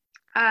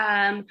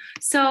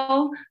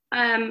 So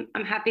I'm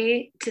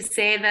happy to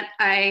say that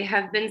I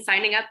have been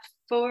signing up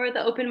for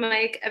the open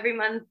mic every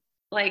month,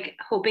 like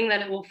hoping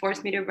that it will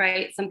force me to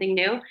write something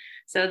new.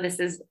 So this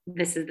is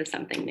the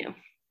something new.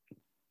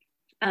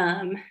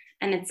 And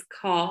it's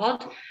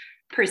called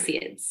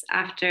Perseids,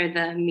 after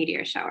the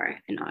meteor shower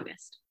in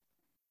August.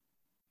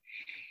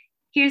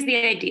 Here's the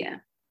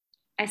idea.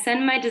 I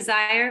send my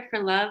desire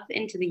for love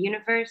into the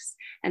universe,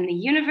 and the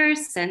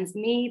universe sends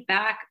me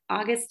back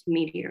August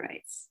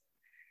meteorites.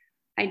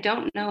 I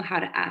don't know how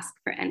to ask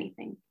for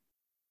anything.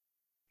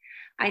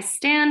 I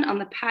stand on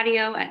the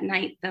patio at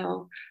night,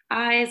 though,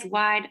 eyes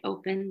wide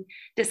open,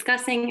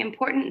 discussing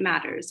important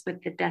matters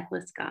with the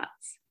deathless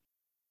gods.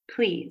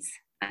 Please,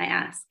 I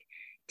ask,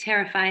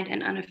 terrified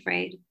and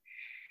unafraid,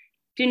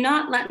 do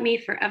not let me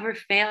forever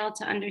fail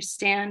to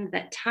understand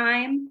that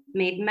time,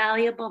 made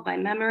malleable by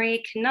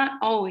memory, cannot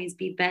always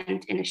be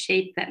bent in a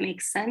shape that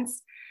makes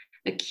sense,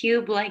 a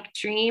cube-like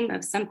dream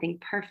of something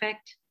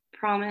perfect,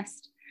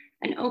 promised,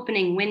 an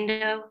opening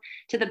window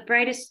to the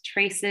brightest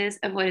traces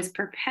of what is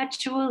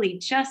perpetually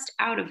just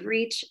out of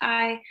reach.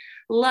 I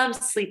love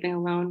sleeping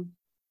alone,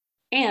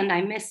 and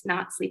I miss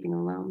not sleeping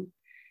alone.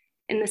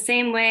 In the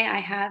same way I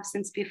have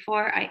since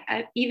before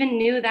I even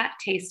knew that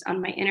taste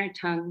on my inner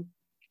tongue.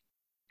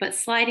 But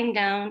sliding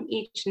down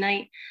each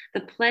night,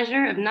 the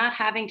pleasure of not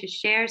having to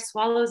share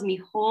swallows me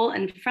whole,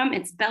 and from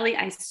its belly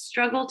I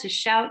struggle to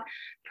shout,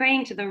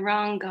 praying to the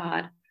wrong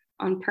God,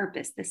 on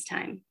purpose this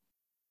time.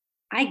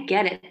 I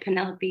get it,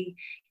 Penelope.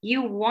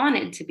 You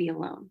wanted to be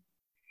alone.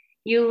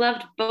 You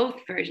loved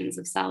both versions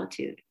of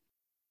solitude.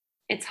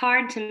 It's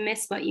hard to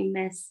miss what you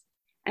miss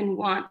and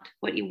want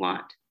what you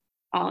want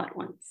all at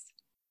once.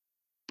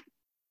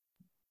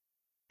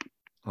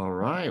 All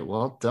right,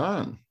 well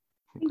done.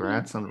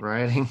 Congrats on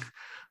writing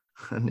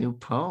a new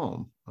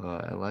poem.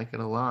 I like it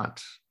a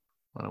lot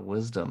of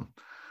wisdom,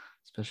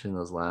 especially in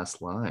those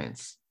last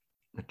lines.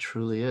 It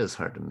truly is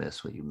hard to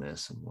miss what you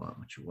miss and want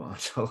what you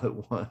want all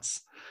at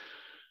once.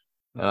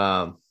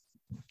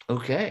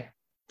 Okay,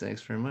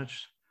 thanks very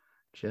much,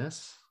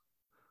 Jess.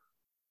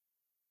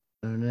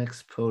 Our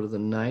next poet of the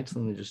night,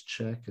 let me just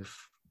check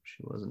if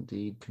she was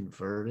indeed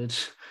converted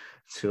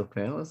to a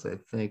panelist. I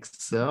think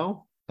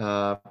so.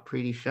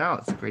 Preeti Shao,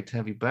 it's great to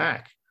have you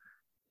back.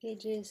 Hey,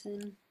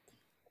 Jason.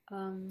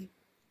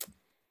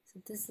 So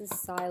this is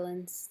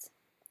Silenced.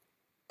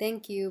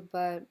 Thank you,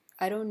 but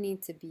I don't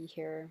need to be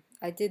here.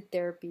 I did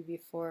therapy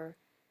before.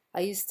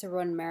 I used to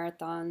run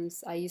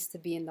marathons. I used to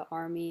be in the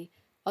army.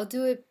 I'll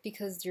do it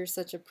because you're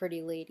such a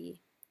pretty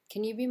lady.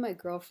 Can you be my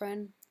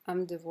girlfriend?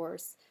 I'm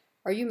divorced.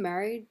 Are you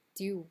married?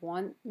 Do you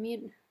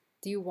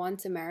want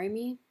to marry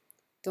me?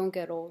 Don't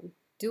get old.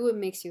 Do what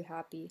makes you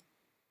happy.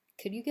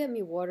 Could you get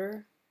me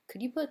water?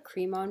 Could you put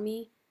cream on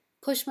me?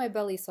 Push my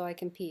belly so I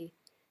can pee.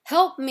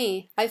 Help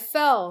me! I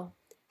fell!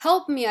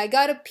 Help me! I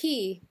gotta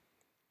pee!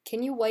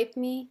 Can you wipe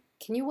me?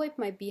 Can you wipe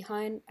my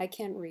behind? I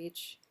can't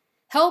reach.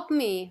 Help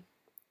me!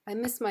 I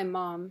miss my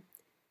mom.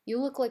 You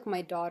look like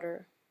my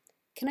daughter.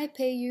 Can I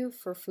pay you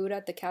for food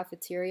at the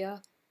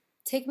cafeteria?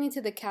 Take me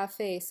to the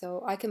cafe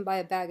so I can buy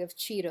a bag of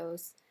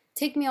Cheetos.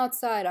 Take me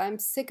outside. I'm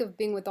sick of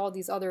being with all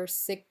these other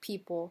sick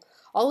people.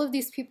 All of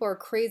these people are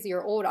crazy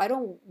or old. I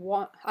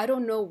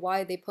don't know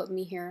why they put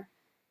me here.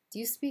 Do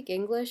you speak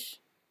English?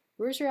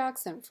 Where's your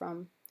accent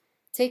from?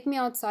 Take me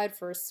outside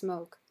for a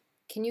smoke.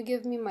 Can you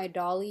give me my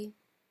dolly?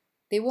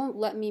 They won't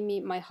let me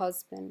meet my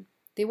husband.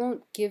 They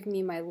won't give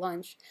me my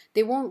lunch.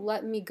 They won't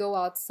let me go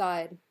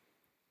outside.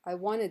 I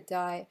want to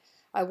die.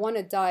 I want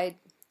to die.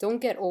 Don't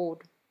get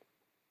old.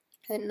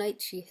 At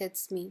night she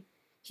hits me.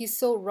 He's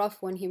so rough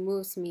when he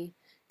moves me.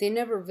 They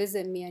never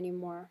visit me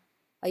anymore.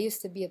 I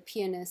used to be a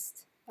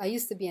pianist. I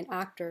used to be an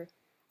actor.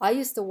 I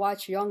used to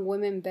watch young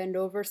women bend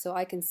over so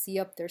I can see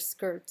up their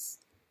skirts.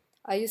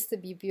 I used to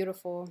be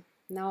beautiful.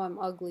 Now I'm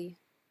ugly.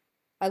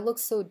 I look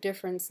so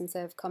different since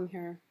I've come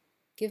here.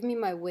 Give me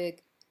my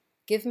wig.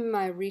 Give me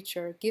my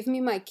reacher. Give me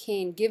my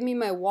cane. Give me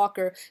my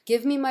walker.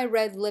 Give me my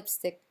red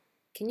lipstick.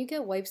 Can you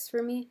get wipes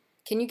for me?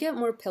 Can you get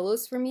more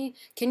pillows for me?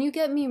 Can you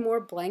get me more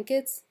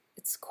blankets?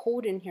 It's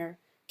cold in here.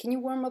 Can you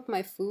warm up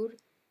my food?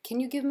 Can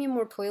you give me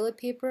more toilet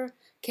paper?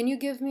 Can you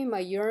give me my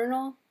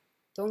urinal?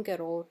 Don't get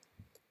old.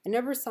 I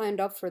never signed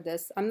up for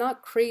this. I'm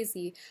not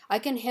crazy. I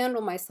can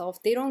handle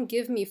myself. They don't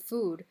give me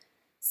food.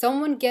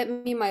 Someone get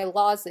me my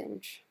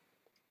lozenge.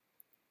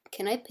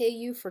 Can I pay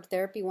you for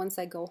therapy once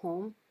I go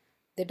home?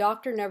 The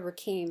doctor never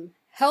came.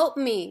 Help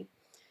me.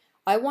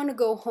 I want to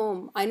go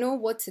home. I know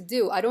what to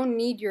do. I don't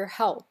need your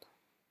help.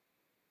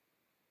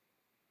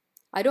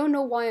 I don't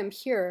know why I'm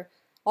here.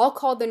 I'll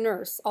call the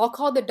nurse. I'll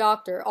call the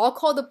doctor. I'll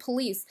call the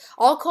police.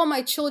 I'll call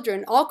my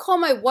children. I'll call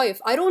my wife.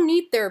 I don't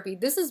need therapy.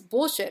 This is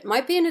bullshit. My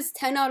pain is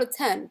 10 out of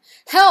 10.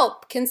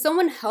 Help! Can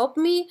someone help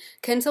me?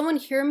 Can someone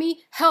hear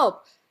me?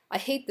 Help! I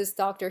hate this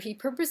doctor. He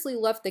purposely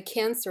left the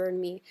cancer in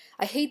me.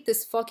 I hate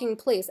this fucking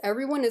place.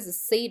 Everyone is a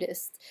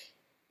sadist.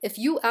 If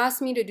you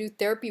ask me to do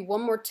therapy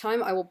one more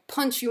time, I will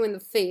punch you in the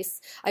face.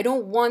 I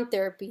don't want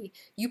therapy.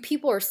 You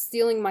people are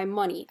stealing my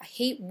money. I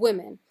hate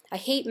women. I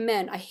hate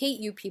men. I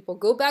hate you people.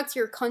 Go back to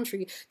your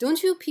country.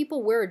 Don't you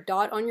people wear a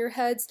dot on your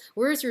heads?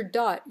 Where's your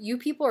dot? You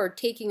people are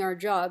taking our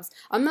jobs.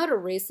 I'm not a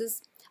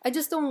racist. I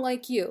just don't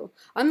like you.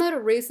 I'm not a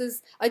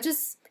racist. I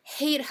just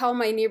hate how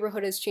my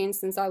neighborhood has changed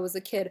since I was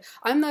a kid.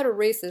 I'm not a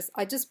racist.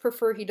 I just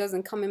prefer he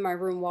doesn't come in my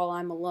room while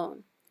I'm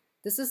alone.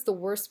 This is the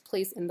worst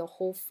place in the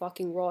whole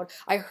fucking world.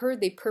 I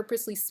heard they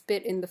purposely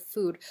spit in the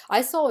food.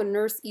 I saw a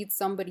nurse eat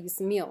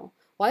somebody's meal.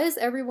 Why is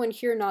everyone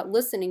here not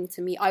listening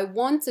to me? I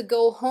want to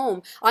go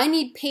home. I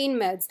need pain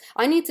meds.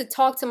 I need to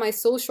talk to my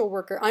social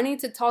worker. I need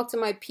to talk to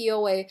my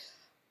POA.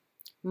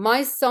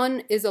 My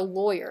son is a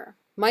lawyer.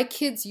 My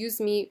kids use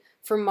me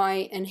for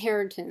my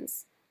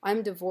inheritance.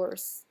 I'm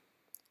divorced.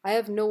 I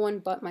have no one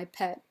but my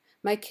pet.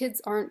 My kids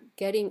aren't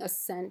getting a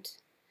cent.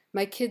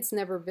 My kids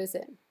never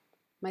visit.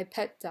 My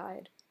pet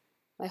died.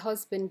 My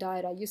husband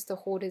died. I used to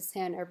hold his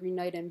hand every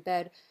night in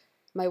bed.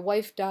 My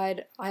wife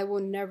died. I will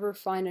never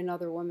find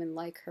another woman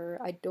like her.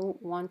 I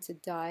don't want to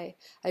die.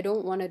 I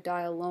don't want to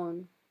die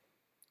alone.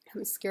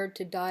 I'm scared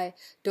to die.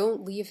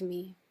 Don't leave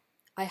me.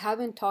 I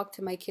haven't talked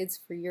to my kids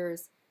for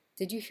years.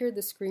 Did you hear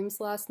the screams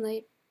last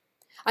night?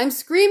 I'm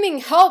screaming,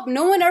 help!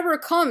 No one ever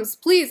comes.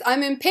 Please,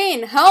 I'm in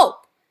pain.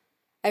 Help!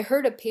 I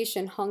heard a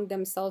patient hung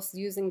themselves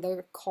using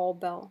the call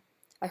bell.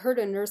 I heard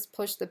a nurse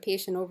push the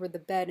patient over the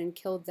bed and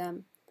killed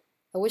them.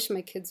 I wish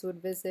my kids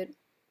would visit.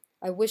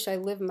 I wish I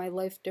lived my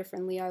life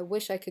differently. I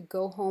wish I could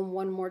go home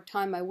one more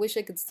time. I wish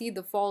I could see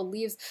the fall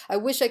leaves. I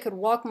wish I could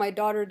walk my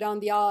daughter down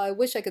the aisle. I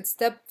wish I could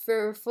step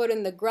barefoot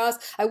in the grass.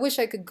 I wish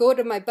I could go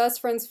to my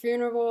best friend's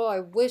funeral. I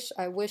wish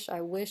I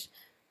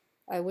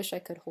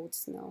could hold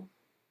snow.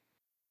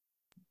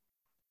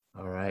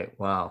 All right.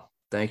 Wow.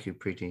 Thank you,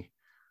 Preeti.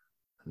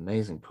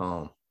 Amazing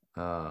poem.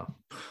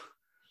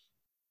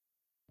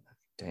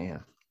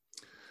 Damn.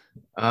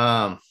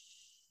 How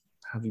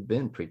have you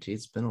been, Preeti?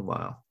 It's been a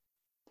while.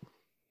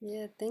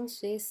 Yeah,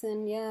 thanks,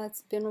 Jason. Yeah,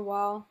 it's been a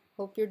while.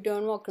 Hope you're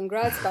doing well.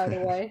 Congrats, by the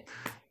way.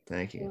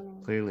 Thank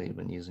you. Clearly, you've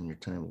been using your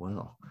time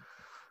well.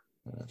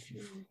 If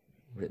you've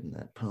written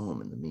that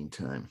poem in the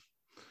meantime.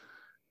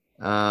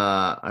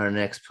 Our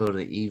next poet of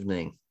the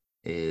evening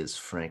is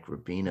Frank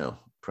Rubino,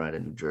 Pride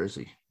of New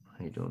Jersey.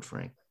 How you doing,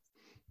 Frank?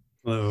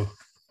 Hello.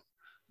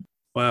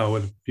 Wow,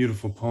 what a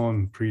beautiful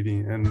poem,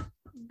 Preeti, and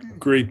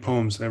great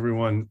poems,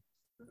 everyone.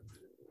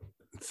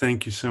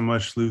 Thank you so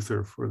much,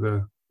 Luther, for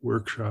the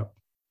workshop.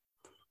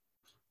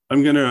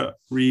 I'm going to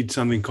read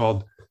something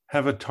called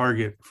Have a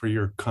Target for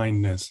Your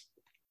Kindness.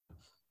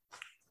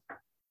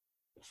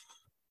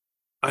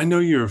 I know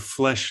your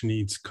flesh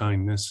needs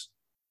kindness.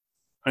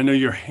 I know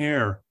your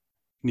hair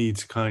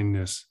needs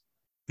kindness,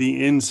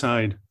 the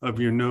inside of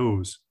your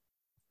nose,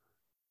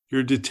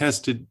 your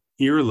detested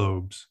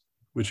earlobes,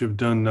 which have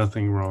done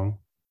nothing wrong,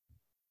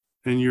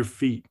 and your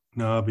feet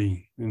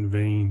knobby and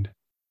veined.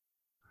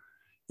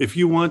 If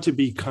you want to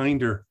be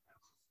kinder,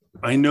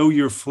 I know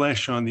your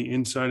flesh on the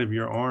inside of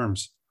your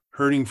arms,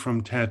 hurting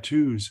from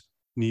tattoos,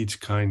 needs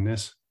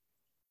kindness.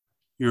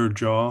 Your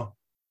jaw,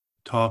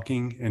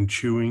 talking and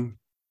chewing.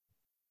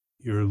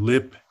 Your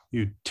lip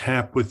you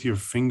tap with your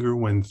finger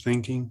when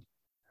thinking.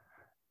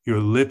 Your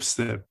lips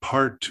that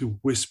part to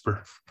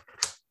whisper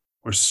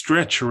or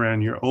stretch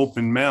around your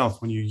open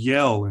mouth when you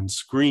yell and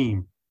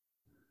scream.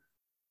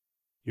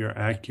 Your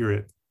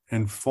accurate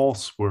and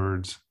false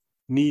words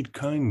need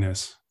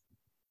kindness.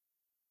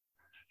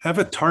 Have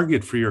a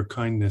target for your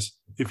kindness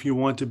if you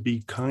want to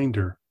be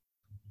kinder.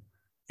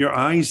 Your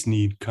eyes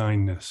need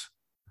kindness.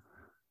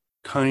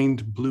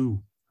 Kind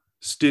blue,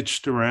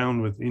 stitched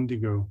around with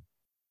indigo.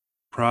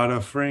 Prada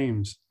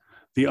frames.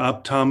 The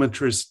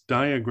optometrist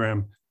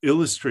diagram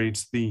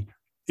illustrates the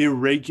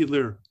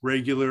irregular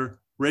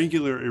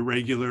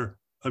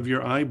of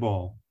your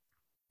eyeball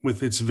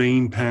with its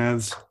vein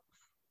paths,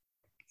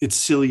 its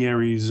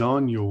ciliary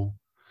zonule,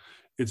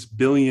 its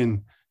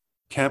billion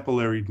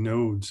capillary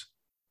nodes.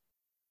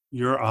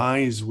 Your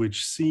eyes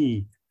which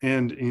see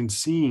and in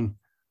seeing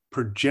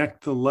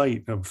project the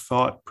light of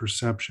thought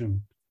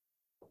perception.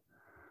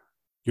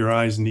 Your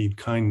eyes need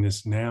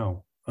kindness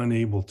now,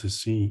 unable to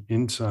see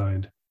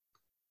inside.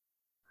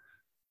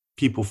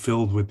 People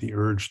filled with the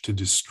urge to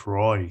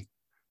destroy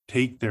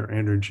take their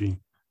energy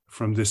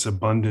from this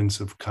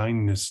abundance of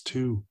kindness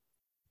too,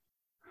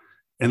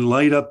 and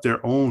light up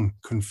their own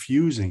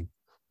confusing,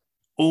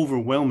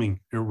 overwhelming,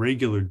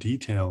 irregular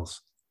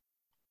details.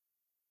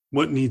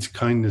 What needs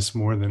kindness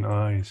more than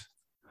eyes?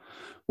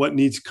 What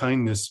needs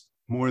kindness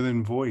more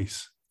than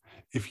voice?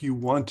 If you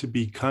want to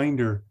be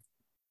kinder,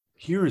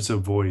 here is a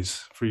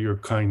voice for your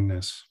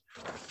kindness.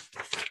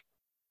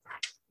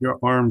 Your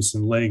arms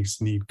and legs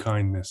need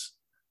kindness,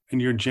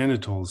 and your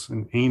genitals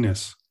and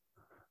anus.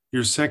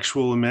 Your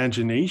sexual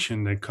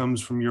imagination that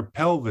comes from your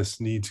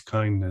pelvis needs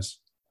kindness.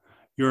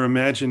 Your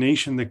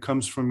imagination that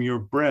comes from your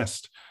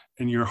breast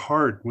and your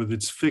heart with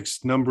its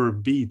fixed number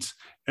of beats.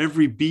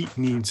 Every beat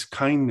needs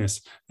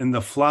kindness, and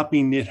the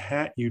floppy knit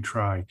hat you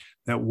try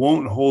that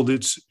won't hold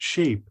its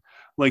shape,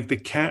 like the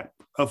cap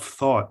of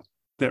thought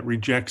that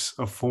rejects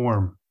a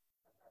form.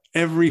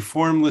 Every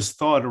formless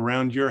thought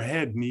around your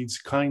head needs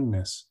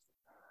kindness.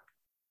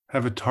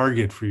 Have a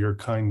target for your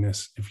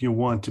kindness if you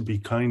want to be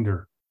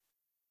kinder.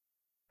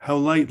 How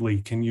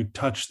lightly can you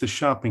touch the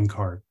shopping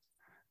cart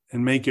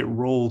and make it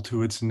roll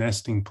to its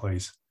nesting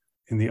place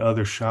in the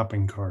other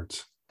shopping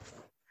carts?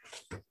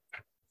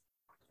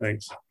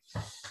 Thanks.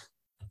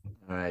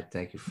 All right.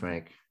 Thank you,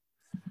 Frank.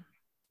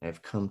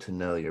 I've come to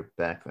know your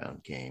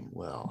background game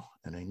well,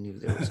 and I knew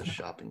there was a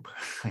shopping cart.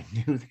 I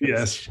knew there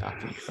was a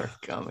shopping cart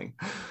coming.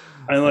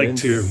 I like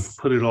to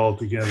put it all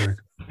together.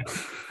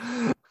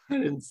 I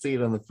didn't see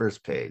it on the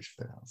first page,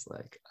 but I was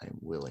like, I'm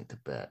willing to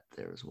bet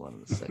there was one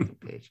on the second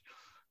page.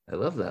 I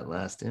love that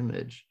last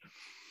image.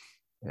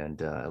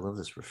 And I love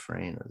this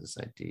refrain of this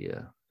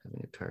idea,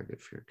 having a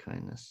target for your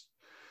kindness.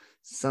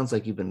 Sounds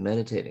like you've been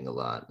meditating a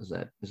lot. Is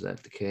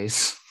that the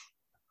case?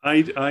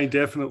 I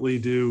definitely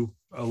do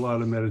a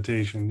lot of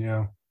meditation,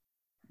 yeah.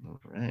 All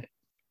right.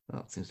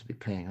 Well, it seems to be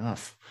paying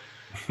off.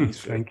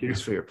 Thank you.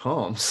 Thanks for your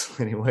poems,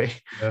 anyway.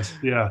 Yes,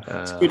 yeah.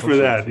 It's good for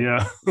that,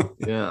 yeah.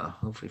 Yeah,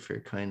 hopefully for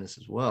your kindness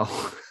as well.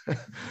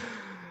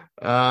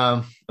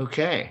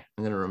 Okay,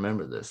 I'm going to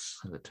remember this.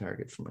 I have a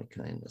target for my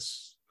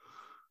kindness.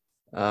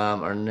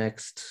 Our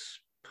next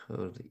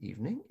poet of the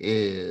evening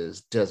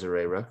is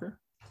Desiree Rucker.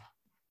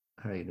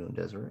 How are you doing,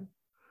 Desiree?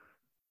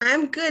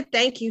 I'm good,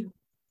 thank you.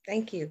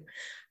 Thank you.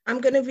 I'm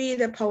going to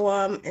read a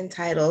poem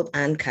entitled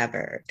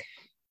Uncovered.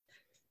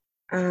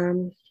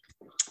 I'm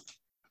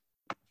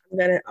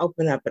going to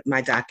open up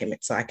my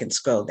document so I can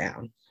scroll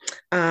down.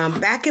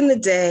 Back in the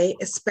day,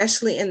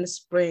 especially in the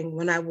spring,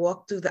 when I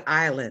walked through the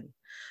island,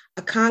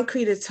 a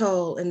concrete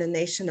atoll in the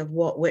nation of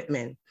Walt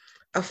Whitman,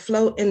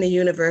 afloat in the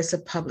universe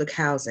of public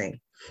housing,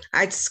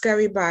 I'd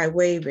scurry by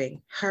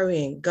waving,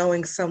 hurrying,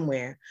 going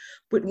somewhere,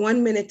 with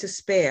 1 minute to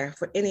spare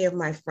for any of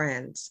my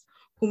friends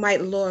who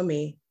might lure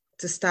me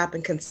to stop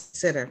and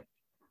consider.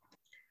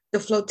 The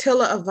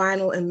flotilla of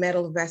vinyl and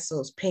metal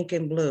vessels, pink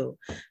and blue,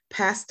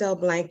 pastel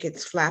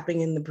blankets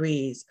flapping in the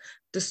breeze,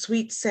 the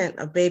sweet scent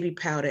of baby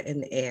powder in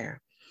the air.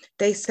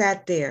 They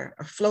sat there,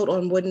 afloat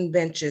on wooden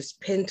benches,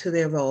 pinned to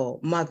their role,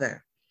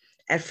 mother,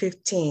 at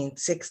 15,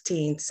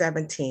 16,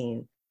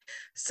 17.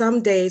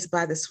 Some days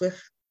by the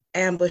swift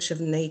ambush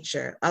of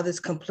nature, others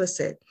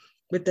complicit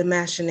with the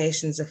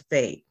machinations of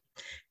fate.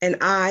 And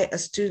I, a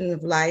student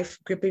of life,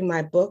 gripping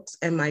my books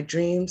and my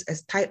dreams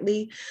as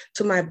tightly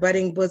to my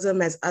budding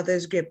bosom as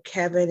others gripped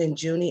Kevin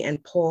and Junie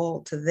and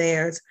Paul to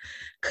theirs,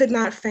 could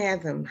not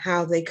fathom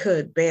how they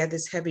could bear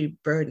this heavy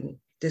burden,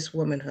 this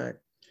womanhood.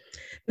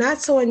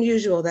 Not so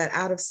unusual that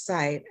out of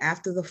sight,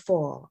 after the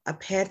fall, a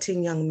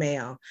panting young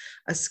male,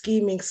 a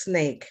scheming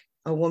snake,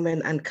 a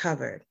woman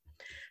uncovered.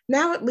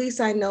 Now at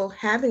least I know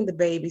having the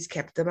babies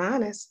kept them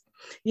honest.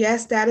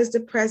 Yes, that is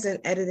the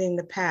present editing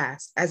the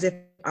past, as if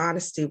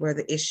honesty were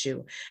the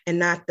issue and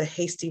not the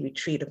hasty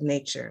retreat of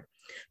nature.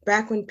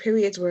 Back when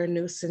periods were a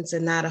nuisance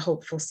and not a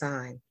hopeful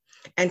sign,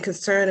 and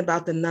concern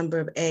about the number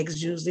of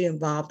eggs usually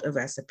involved a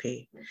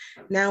recipe.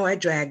 Now I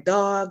drag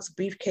dogs,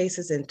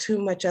 briefcases, and too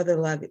much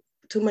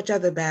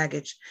other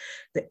baggage.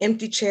 The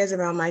empty chairs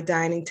around my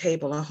dining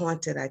table are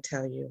haunted, I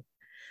tell you.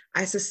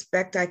 I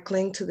suspect I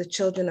cling to the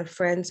children of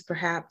friends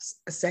perhaps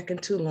a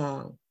second too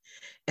long,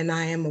 and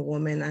I am a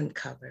woman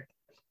uncovered.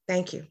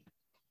 Thank you.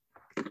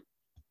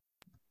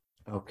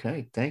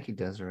 Okay, thank you,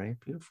 Desiree.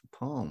 Beautiful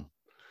poem.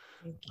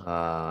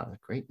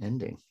 Great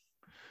ending.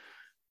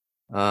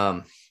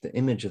 The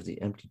image of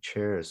the empty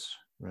chairs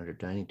around our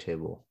dining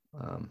table.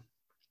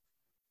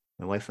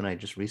 My wife and I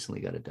just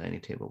recently got a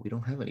dining table. We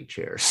don't have any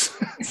chairs.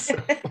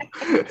 So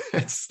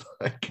it's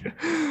like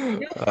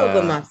you'll fill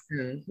them up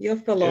soon. You'll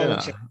fill all the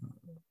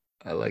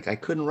chairs. I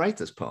couldn't write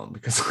this poem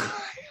because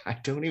I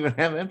don't even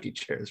have empty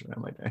chairs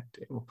around my dining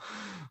table.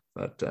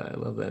 But I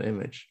love that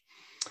image.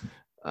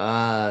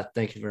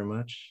 Thank you very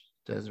much,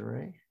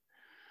 Desiree.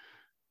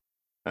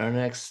 Our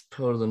next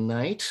poet of the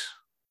night,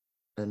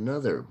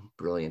 another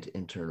brilliant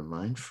intern of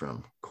mine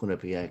from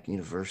Quinnipiac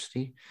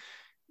University,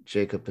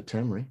 Jacob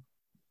Patemry,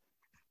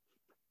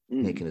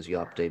 making his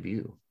Yop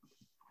debut.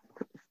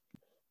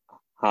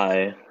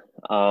 Hi,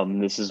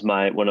 this is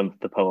one of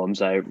the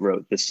poems I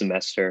wrote this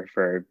semester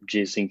for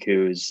Jason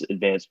Koo's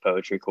advanced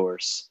poetry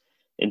course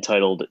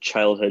entitled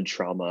Childhood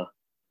Trauma.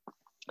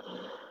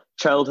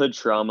 Childhood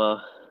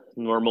trauma,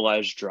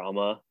 normalized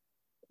drama,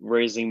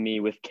 raising me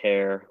with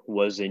care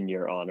was in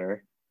your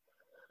honor.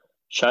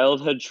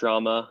 Childhood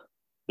trauma,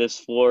 This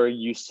floor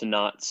used to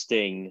not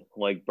sting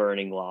like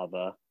burning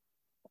lava.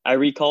 I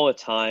recall a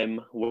time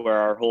where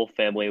our whole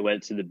family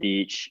went to the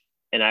beach,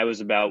 and I was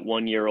about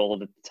 1 year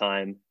old at the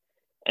time.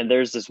 And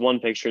there's this one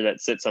picture that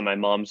sits on my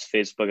mom's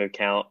Facebook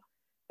account,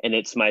 and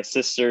it's my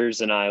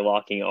sisters and I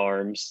locking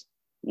arms,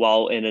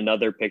 while in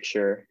another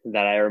picture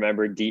that I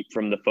remember deep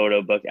from the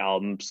photo book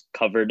albums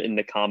covered in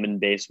the common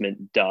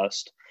basement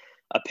dust,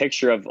 a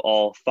picture of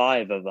all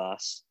 5 of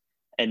us.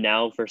 And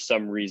now, for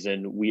some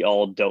reason, we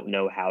all don't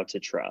know how to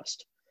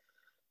trust.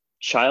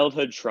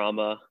 Childhood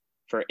trauma.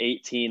 For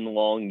 18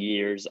 long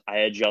years, I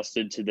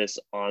adjusted to this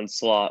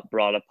onslaught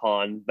brought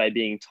upon by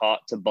being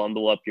taught to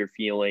bundle up your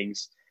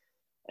feelings.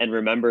 And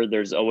remember,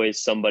 there's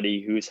always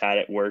somebody who's had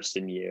it worse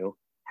than you,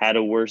 had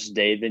a worse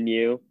day than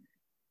you.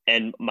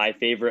 And my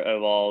favorite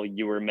of all,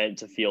 you were meant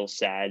to feel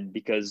sad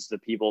because the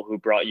people who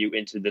brought you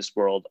into this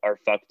world are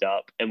fucked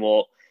up and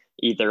will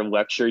either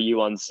lecture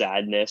you on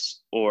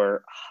sadness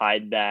or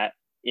hide that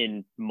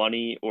in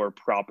money or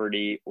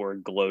property or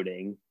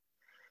gloating.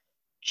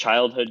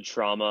 Childhood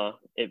trauma,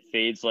 it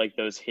fades like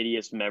those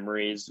hideous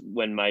memories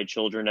when my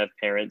children have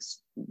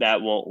parents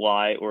that won't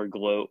lie or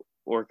gloat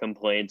or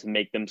complain to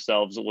make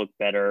themselves look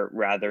better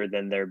rather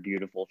than their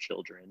beautiful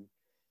children.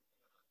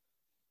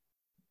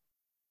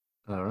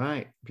 All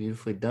right,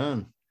 beautifully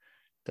done.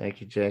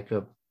 Thank you,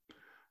 Jacob.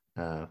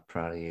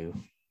 Proud of you.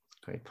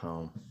 Great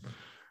poem.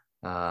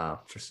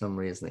 For some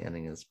reason, the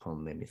ending of this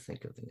poem made me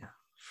think of the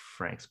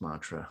Frank's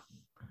mantra,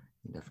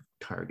 enough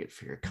target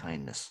for your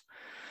kindness.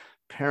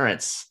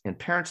 Parents and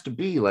parents to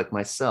be like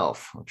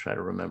myself. I'll try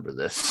to remember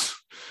this.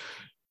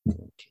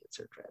 Kids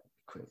are driving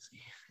me crazy.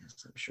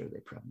 Yes, I'm sure they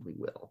probably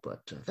will,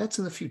 but that's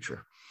in the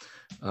future.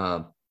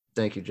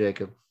 Thank you,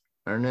 Jacob.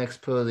 Our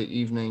next poet of the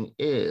evening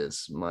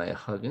is Maya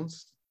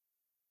Huggins,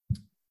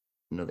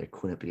 another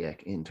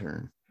Quinnipiac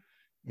intern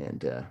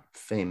and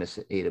famous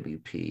at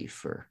AWP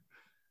for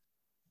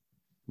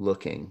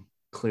looking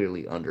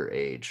clearly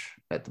underage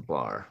at the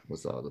bar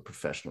with all the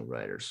professional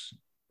writers.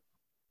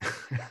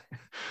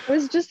 I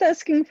was just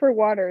asking for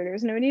water.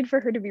 There's no need for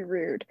her to be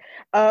rude.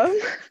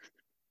 This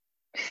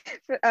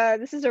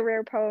is a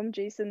rare poem,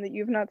 Jason, that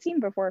you've not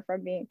seen before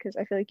from me, because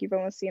I feel like you've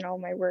almost seen all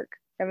my work.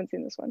 I haven't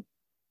seen this one.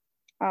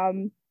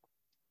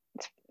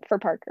 It's for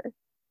Parker.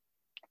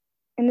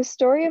 In the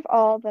story of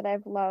all that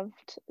I've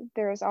loved,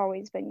 there has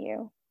always been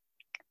you.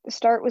 The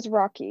start was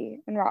rocky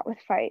and wrought with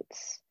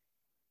fights.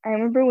 I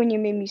remember when you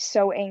made me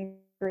so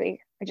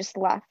angry, I just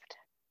left,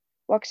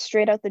 walked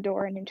straight out the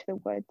door and into the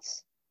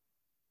woods.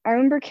 I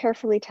remember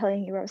carefully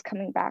telling you I was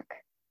coming back.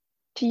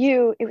 To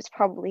you, it was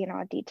probably an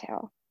odd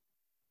detail,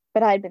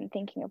 but I'd been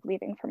thinking of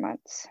leaving for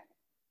months.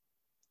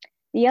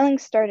 The yelling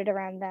started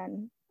around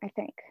then, I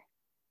think.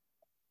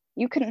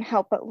 You couldn't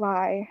help but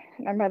lie,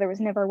 and our mother was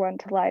never one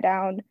to lie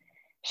down.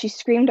 She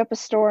screamed up a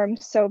storm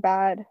so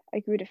bad,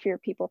 I grew to fear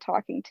people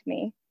talking to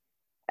me.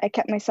 I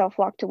kept myself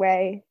locked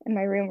away in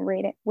my room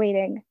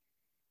waiting.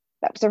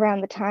 That was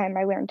around the time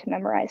I learned to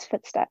memorize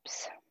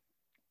footsteps.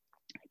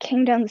 I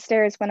came down the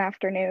stairs one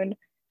afternoon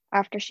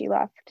after she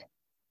left.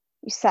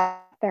 You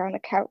sat there on the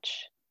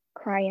couch,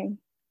 crying.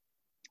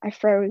 I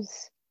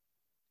froze.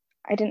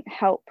 I didn't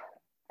help.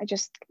 I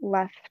just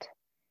left.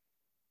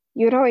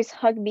 You would always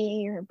hug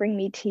me or bring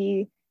me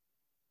tea,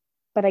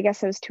 but I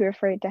guess I was too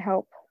afraid to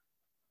help.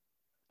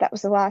 That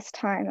was the last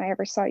time I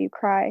ever saw you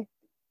cry.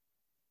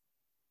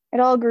 It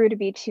all grew to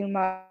be too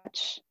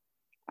much.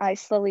 I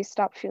slowly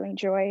stopped feeling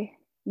joy.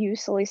 You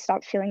slowly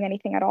stopped feeling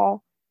anything at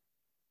all.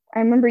 I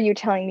remember you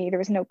telling me there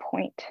was no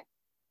point.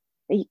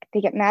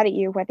 They get mad at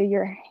you whether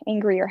you're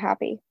angry or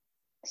happy.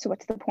 So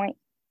what's the point?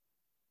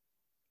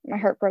 My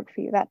heart broke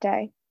for you that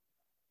day.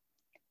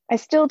 I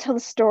still tell the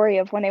story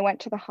of when I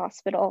went to the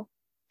hospital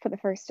for the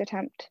first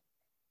attempt.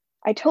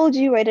 I told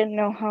you I didn't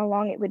know how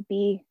long it would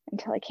be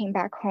until I came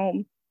back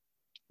home.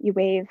 You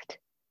waved,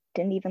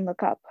 didn't even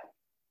look up.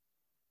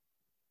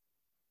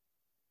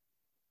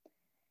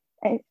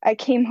 I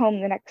came home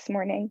the next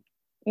morning.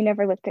 You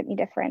never looked at me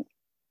different.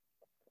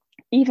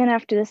 Even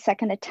after the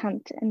second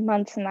attempt and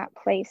months in that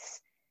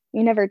place,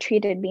 you never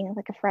treated me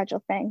like a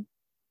fragile thing.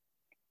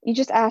 You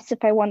just asked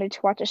if I wanted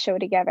to watch a show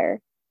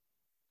together.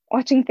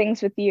 Watching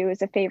things with you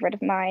is a favorite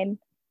of mine.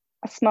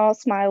 A small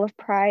smile of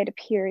pride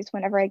appears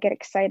whenever I get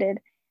excited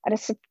at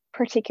a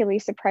particularly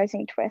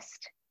surprising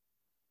twist.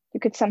 You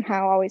could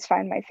somehow always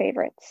find my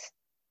favorites.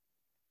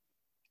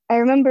 I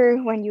remember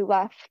when you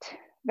left,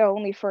 though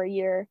only for a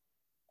year.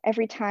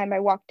 Every time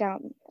I walked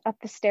down up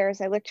the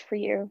stairs, I looked for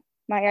you.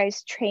 My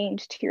eyes trained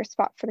to your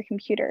spot for the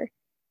computer.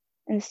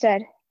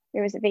 Instead,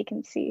 there was a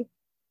vacancy.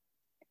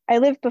 I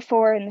lived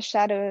before in the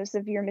shadows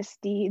of your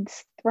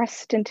misdeeds.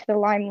 Thrust into the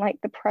limelight,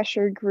 the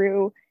pressure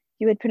grew.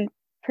 You had been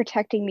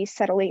protecting me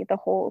subtly the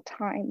whole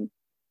time.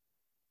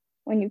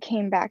 When you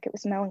came back, it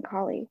was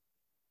melancholy.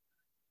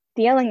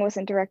 The yelling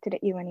wasn't directed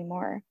at you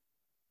anymore.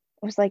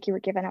 It was like you were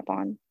given up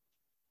on.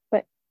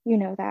 But you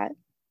know that.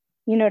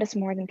 You notice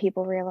more than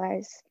people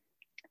realize.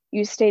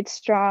 You stayed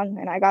strong,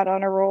 and I got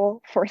on a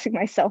roll, forcing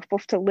myself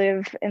both to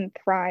live and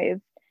thrive.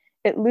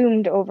 It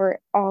loomed over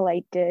all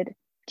I did.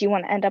 Do you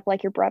want to end up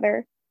like your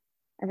brother?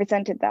 I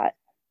resented that.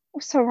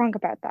 What's so wrong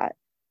about that?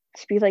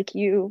 To be like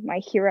you, my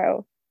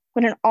hero,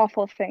 what an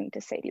awful thing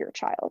to say to your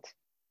child.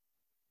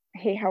 I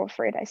hate how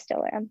afraid I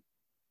still am.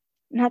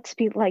 Not to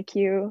be like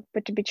you,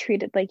 but to be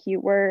treated like you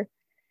were.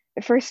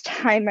 The first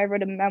time I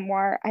wrote a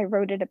memoir, I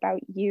wrote it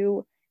about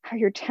you, how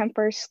your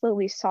temper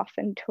slowly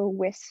softened to a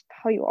wisp,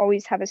 how you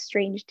always have a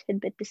strange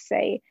tidbit to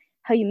say,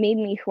 how you made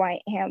me who I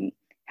am,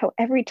 how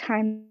every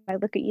time I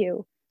look at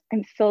you,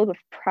 I'm filled with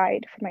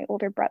pride for my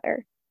older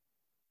brother.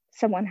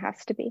 Someone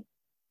has to be.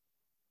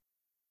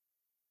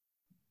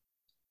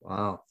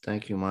 Wow.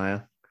 Thank you,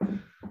 Maya.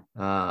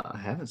 I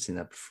haven't seen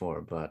that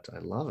before, but I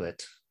love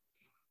it.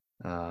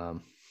 I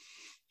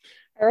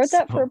wrote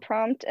that for a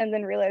prompt and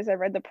then realized I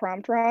read the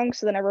prompt wrong.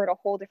 So then I wrote a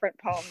whole different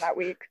poem that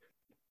week.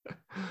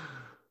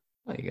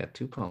 Well, you got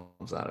 2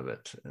 poems out of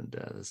it. And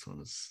this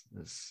one is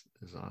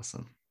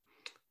awesome.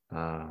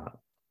 A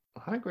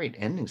lot of great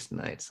endings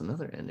tonight. It's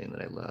another ending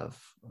that I love.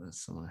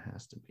 Someone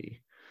has to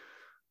be.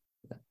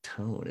 That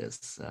tone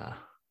is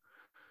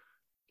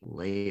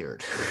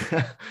layered.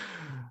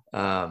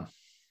 All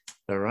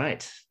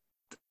right.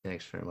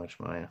 Thanks very much,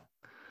 Maya.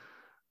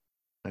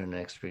 Our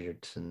next reader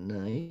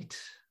tonight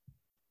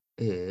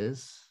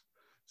is,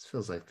 this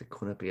feels like the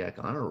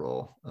Quinnipiac honor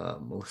roll.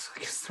 Melissa, I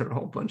guess they're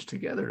all bunched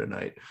together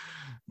tonight.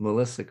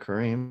 Melissa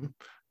Kareem,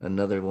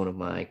 another one of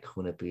my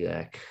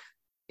Quinnipiac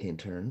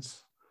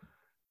interns,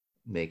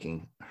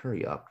 making her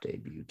Yop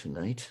debut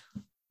tonight.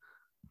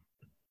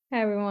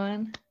 Hi,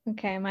 everyone.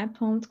 Okay, my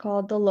poem's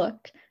called The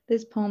Look.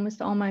 This poem is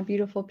to all my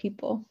beautiful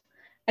people.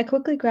 I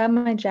quickly grabbed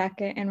my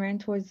jacket and ran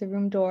towards the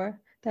room door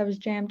that was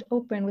jammed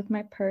open with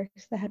my purse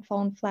that had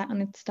fallen flat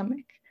on its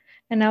stomach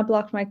and now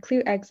blocked my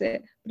clear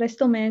exit, but I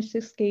still managed to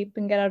escape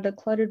and get out of the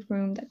cluttered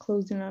room that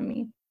closed in on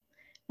me.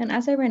 And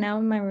as I ran out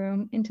of my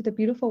room into the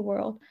beautiful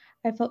world,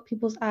 I felt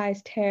people's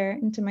eyes tear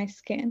into my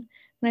skin, and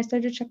I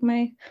started to check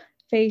my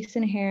face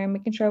and hair,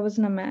 making sure I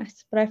wasn't a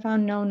mess, but I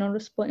found no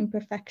noticeable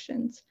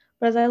imperfections.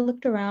 But as I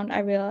looked around, I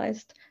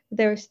realized that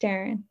they were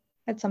staring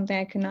at something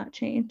I could not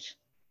change.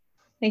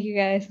 Thank you,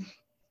 guys.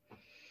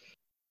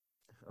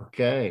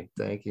 Okay,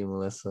 thank you,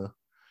 Melissa.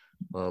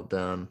 Well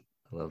done.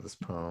 I love this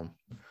poem.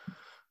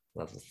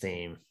 Love the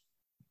theme.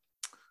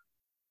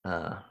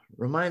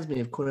 Reminds me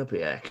of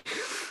Quinnipiac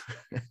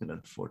in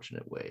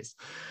unfortunate ways.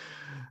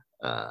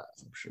 As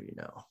I'm sure you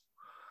know.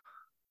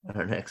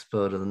 Our next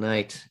poet of the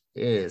night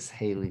is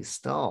Haley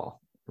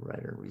Stahl, a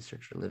writer and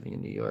researcher living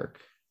in New York.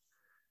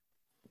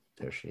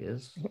 There she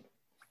is.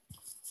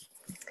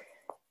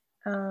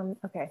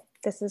 Okay,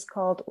 this is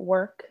called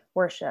Work,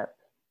 Worship.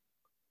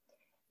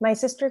 My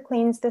sister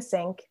cleans the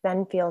sink,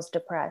 then feels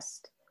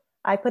depressed.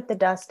 I put the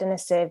dust in a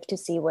sieve to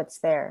see what's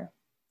there.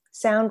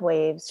 Sound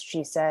waves,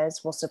 she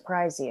says, will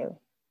surprise you.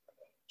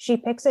 She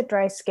picks at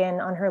dry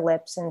skin on her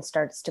lips and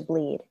starts to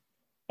bleed.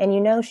 And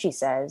you know, she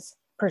says,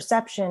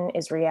 perception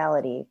is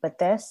reality, but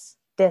this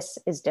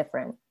is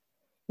different.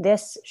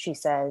 This, she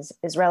says,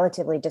 is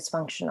relatively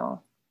dysfunctional.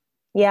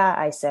 Yeah,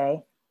 I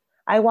say.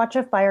 I watch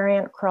a fire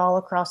ant crawl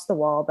across the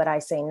wall, but I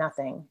say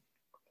nothing.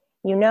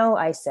 You know,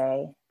 I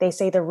say, they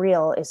say the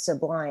real is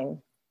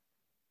sublime.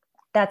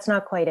 That's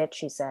not quite it,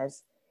 she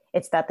says.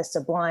 It's that the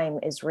sublime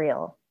is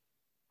real.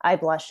 I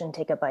blush and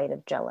take a bite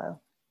of Jell-O.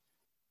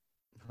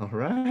 All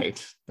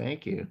right,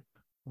 thank you.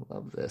 I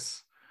love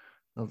this.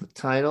 Love the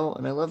title,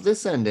 and I love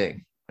this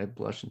ending. I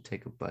blush and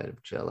take a bite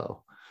of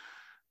Jell-O.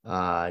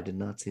 I did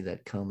not see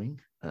that coming,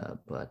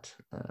 but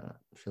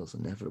it feels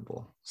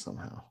inevitable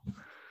somehow.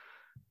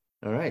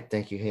 All right,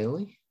 thank you,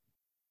 Haley.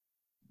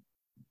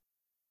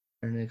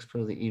 Our next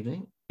poet of the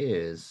evening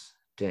is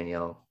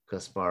Danielle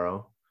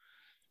Gasparo.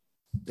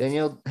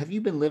 Danielle, have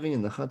you been living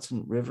in the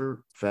Hudson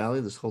River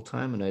Valley this whole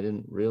time and I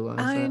didn't realize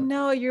that? I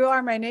know, you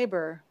are my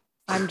neighbor.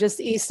 I'm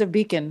just east of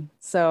Beacon,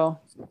 so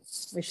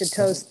we should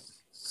toast.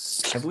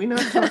 Have we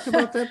not talked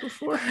about that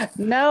before?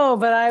 No,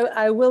 but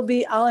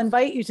I'll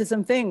invite you to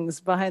some things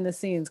behind the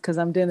scenes because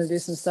I'm going to do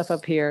some stuff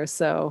up here.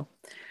 So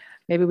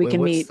maybe we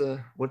can meet.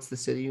 What's the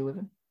city you live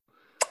in?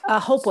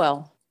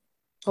 Hopewell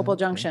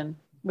Junction,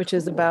 which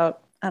is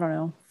about,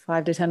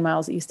 5 to 10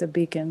 miles east of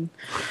Beacon.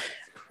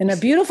 In a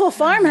beautiful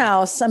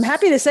farmhouse. I'm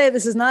happy to say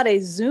this is not a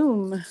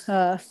Zoom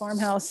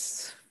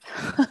farmhouse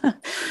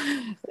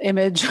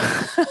image.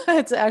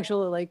 It's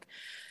actually like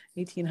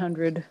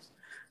 1800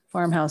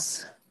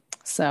 farmhouse.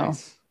 So,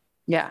 nice.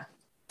 Yeah.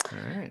 All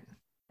right.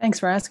 Thanks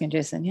for asking,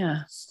 Jason.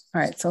 Yeah.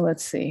 All right. So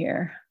let's see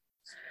here.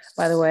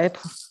 By the way,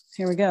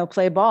 here we go.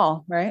 Play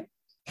ball, right?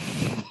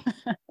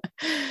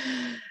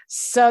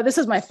 So this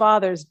is my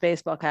father's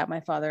baseball cap. My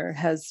father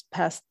has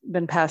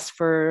been passed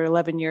for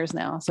 11 years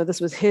now. So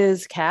this was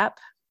his cap.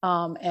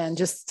 And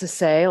just to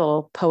say, a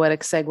little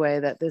poetic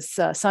segue, that this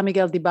San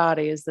Miguel di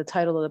Bari is the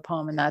title of the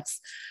poem, and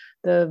that's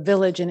the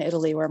village in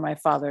Italy where my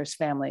father's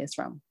family is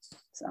from.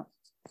 So,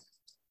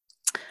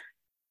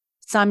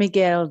 San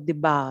Miguel di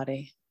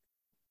Bari.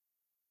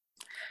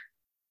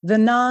 The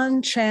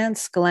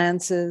non-chance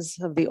glances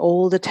of the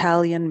old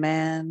Italian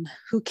man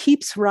who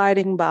keeps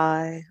riding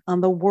by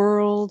on the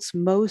world's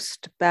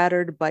most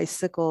battered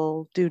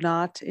bicycle do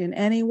not in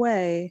any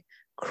way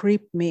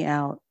creep me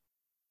out.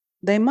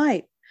 They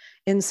might,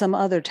 in some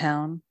other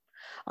town,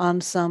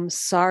 on some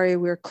sorry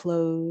we're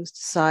closed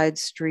side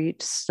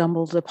street,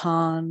 stumbled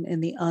upon in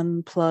the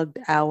unplugged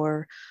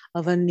hour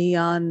of a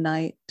neon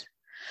night.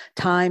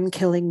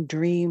 Time-killing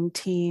dream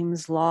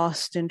teams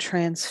lost in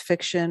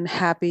transfiction,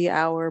 happy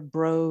hour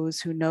bros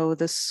who know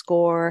the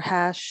score,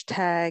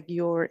 hashtag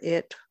you're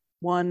it,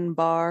 1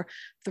 bar,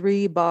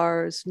 3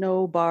 bars,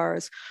 no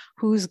bars,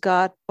 who's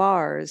got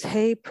bars?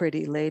 Hey,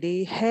 pretty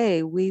lady,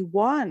 hey, we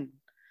won,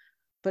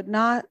 but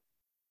not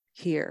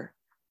here.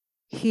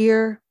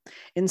 Here,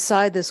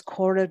 inside this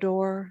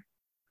corridor,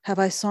 have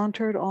I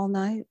sauntered all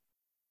night?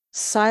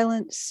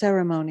 Silent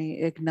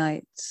ceremony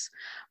ignites,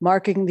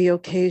 marking the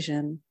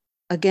occasion,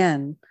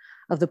 again,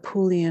 of the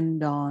Pulian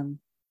dawn.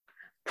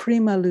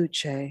 Prima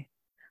luce,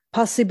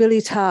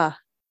 possibilità,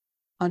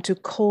 onto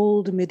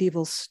cold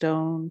medieval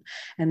stone,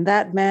 and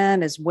that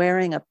man is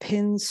wearing a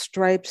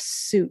pinstriped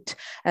suit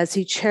as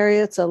he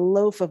chariots a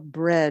loaf of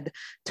bread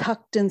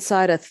tucked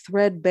inside a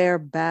threadbare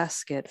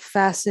basket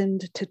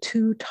fastened to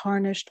 2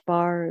 tarnished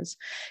bars.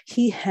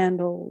 He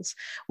handles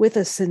with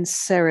a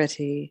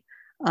sincerity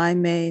I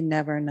may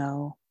never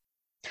know.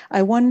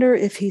 I wonder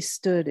if he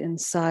stood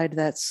inside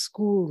that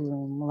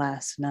schoolroom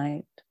last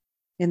night,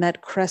 in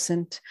that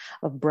crescent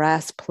of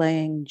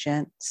brass-playing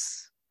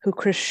gents who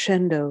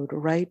crescendoed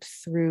right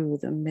through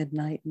the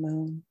midnight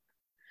moon.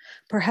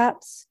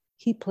 Perhaps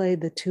he played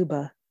the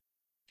tuba.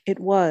 It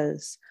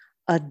was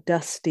a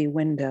dusty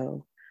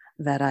window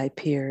that I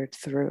peered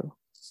through.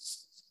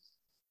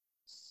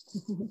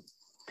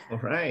 All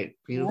right,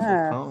 beautiful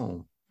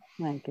poem.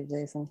 Thank you,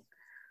 Jason.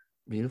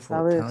 Beautiful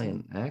Salute.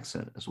 Italian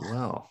accent as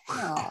well.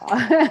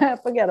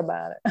 Forget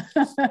about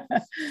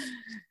it.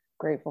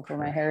 Grateful for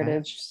my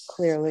heritage,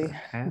 clearly.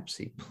 Perhaps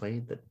he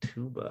played the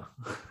tuba.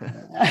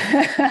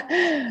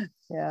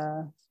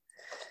 Yeah.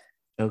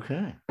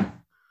 Okay.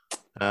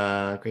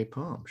 Great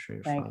poem. Sure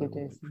your Thank father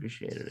you, Jason.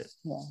 appreciated it.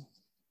 Yeah.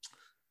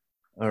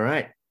 All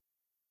right.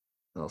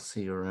 I'll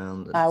see you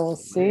around. I will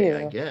see you.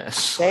 I guess.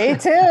 Stay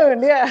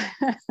tuned. Yeah.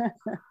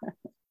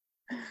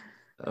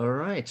 All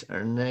right.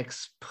 Our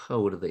next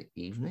poet of the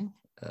evening,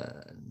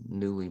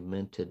 newly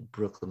minted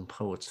Brooklyn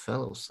Poets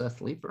Fellow,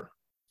 Seth Leeper.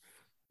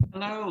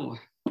 Hello.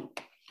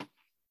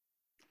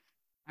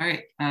 All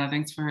right,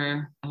 thanks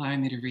for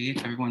allowing me to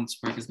read. Everyone's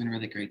work has been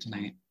really great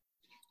tonight.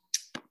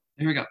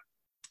 Here we go.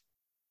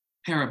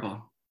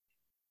 Parable.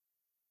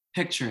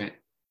 Picture it.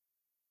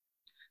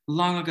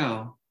 Long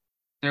ago,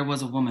 there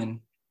was a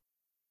woman.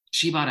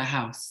 She bought a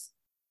house,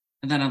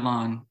 and then a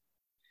lawn,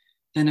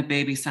 then a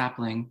baby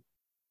sapling.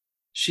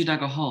 She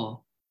dug a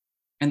hole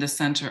in the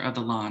center of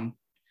the lawn,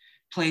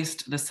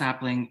 placed the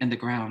sapling in the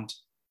ground.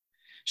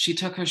 She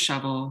took her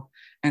shovel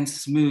and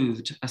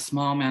smoothed a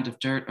small mound of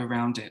dirt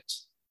around it.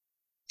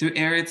 Through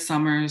arid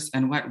summers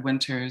and wet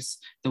winters,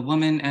 the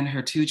woman and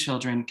her 2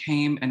 children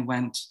came and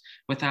went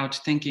without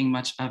thinking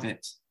much of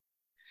it,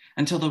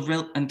 until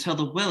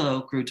the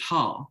willow grew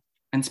tall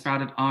and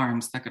sprouted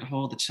arms that could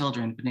hold the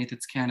children beneath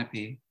its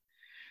canopy.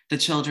 The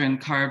children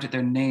carved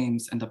their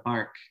names in the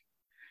bark.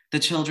 The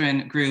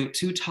children grew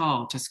too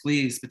tall to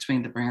squeeze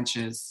between the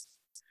branches.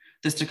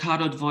 The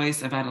staccatoed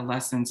voice of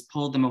adolescence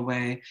pulled them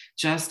away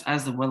just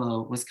as the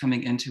willow was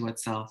coming into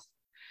itself.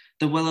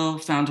 The willow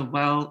found a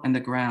well in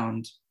the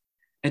ground.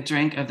 It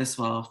drank of this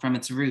well from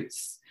its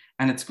roots,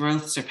 and its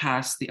growth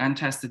surpassed the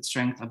untested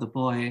strength of the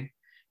boy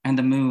and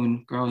the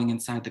moon growing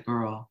inside the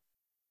girl.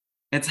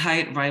 Its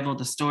height rivaled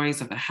the stories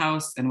of the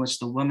house in which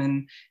the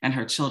woman and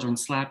her children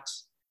slept.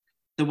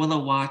 The willow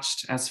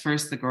watched as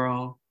first the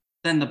girl,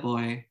 then the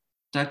boy,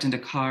 ducked into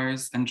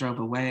cars and drove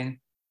away.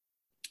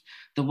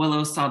 The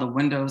willow saw the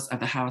windows of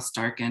the house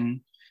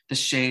darken, the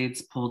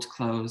shades pulled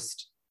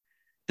closed.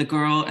 The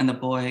girl and the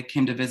boy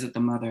came to visit the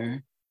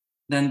mother.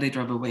 Then they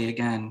drove away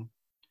again.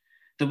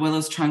 The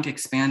willow's trunk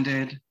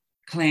expanded,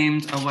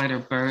 claimed a wider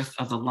berth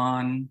of the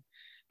lawn.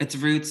 Its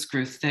roots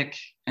grew thick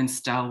and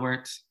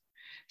stalwart.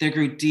 They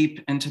grew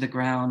deep into the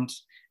ground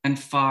and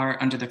far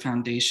under the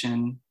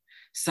foundation.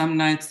 Some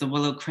nights the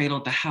willow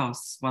cradled the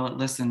house while it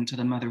listened to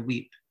the mother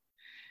weep.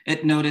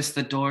 It noticed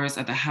the doors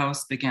of the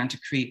house began to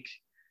creak,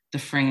 the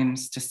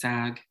frames to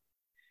sag.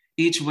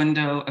 Each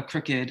window a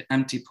crooked,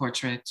 empty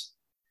portrait.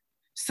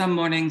 Some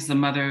mornings the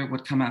mother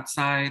would come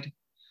outside,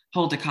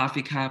 hold a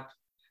coffee cup,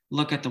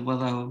 look at the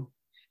willow,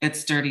 its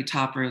sturdy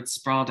taproot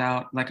sprawled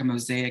out like a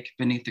mosaic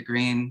beneath the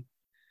green.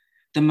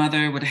 The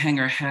mother would hang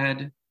her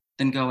head,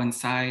 then go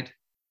inside.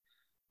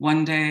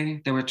 One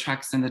day, there were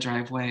trucks in the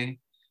driveway.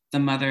 The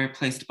mother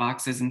placed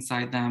boxes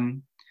inside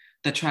them.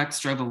 The trucks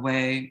drove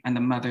away, and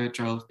the mother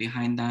drove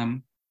behind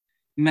them.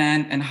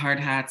 Men in hard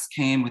hats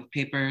came with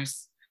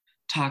papers,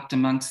 talked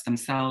amongst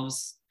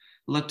themselves,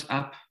 looked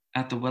up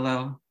at the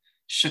willow,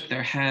 shook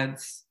their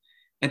heads.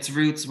 Its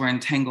roots were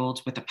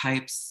entangled with the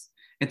pipes.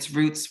 Its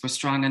roots were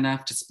strong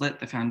enough to split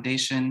the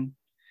foundation.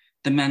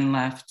 The men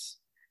left.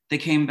 They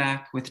came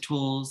back with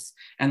tools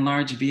and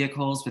large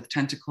vehicles with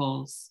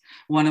tentacles,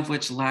 one of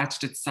which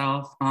latched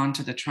itself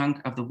onto the trunk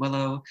of the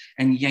willow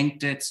and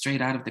yanked it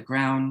straight out of the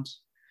ground.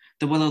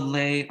 The willow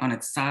lay on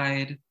its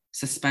side,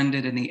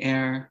 suspended in the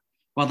air,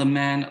 while the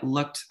men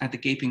looked at the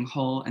gaping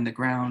hole in the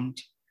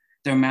ground,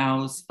 their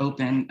mouths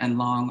open and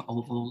long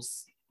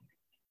ovals.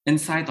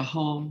 Inside the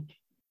hole,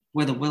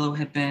 where the willow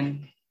had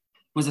been,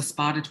 was a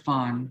spotted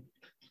fawn,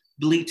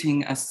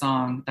 bleating a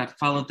song that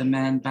followed the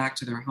men back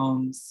to their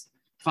homes,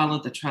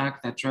 followed the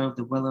track that drove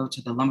the willow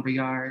to the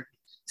lumberyard,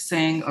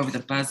 sang over the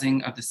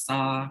buzzing of the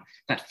saw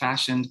that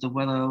fashioned the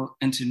willow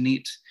into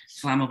neat,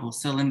 flammable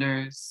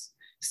cylinders,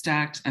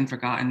 stacked and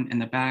forgotten in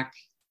the back.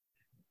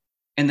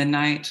 In the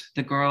night,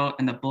 the girl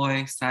and the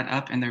boy sat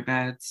up in their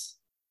beds,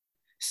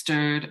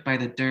 stirred by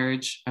the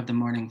dirge of the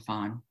morning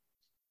fawn.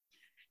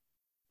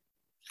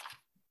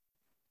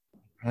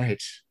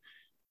 Right.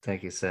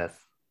 Thank you,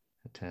 Seth.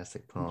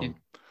 Fantastic poem.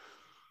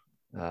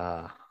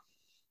 It's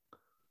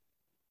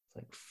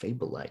like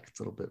fable-like. It's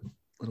a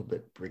little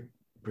bit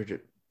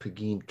Bridget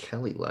Pegeen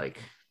Kelly-like.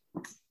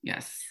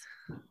 Yes.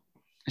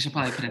 I should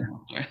probably put it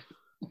out there.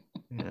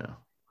 Yeah.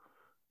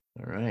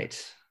 All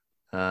right.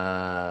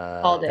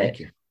 Called it. Thank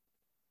you.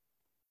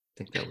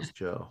 I think that was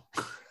Joe.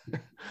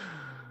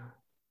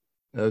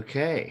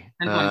 Okay.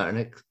 Our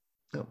next.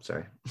 Oh,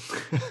 sorry.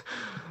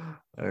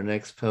 Our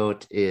next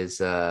poet is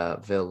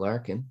Vale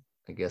Larkin.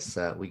 I guess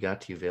we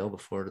got to you, Vale,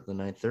 before the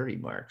 9:30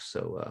 mark,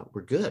 so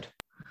we're good.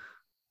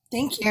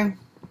 Thank you.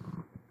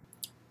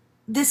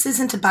 This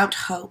isn't about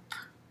hope.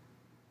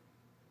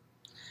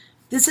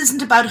 This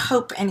isn't about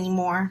hope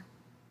anymore.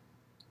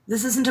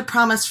 This isn't a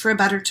promise for a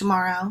better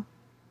tomorrow.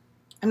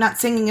 I'm not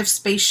singing of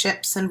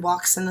spaceships and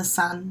walks in the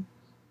sun.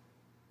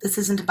 This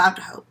isn't about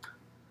hope.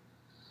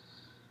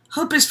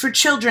 Hope is for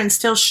children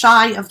still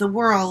shy of the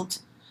world.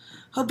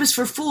 Hope is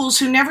for fools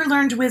who never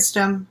learned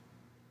wisdom.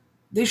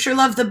 They sure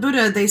love the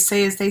Buddha, they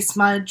say, as they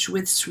smudge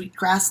with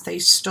sweetgrass they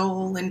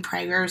stole in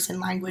prayers in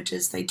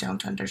languages they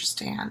don't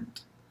understand.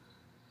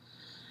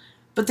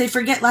 But they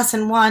forget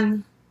lesson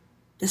 1.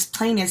 This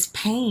plane is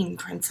pain,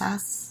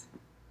 princess.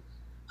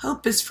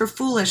 Hope is for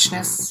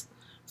foolishness,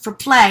 for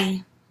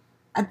play,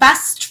 at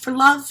best for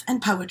love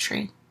and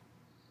poetry.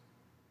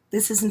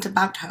 This isn't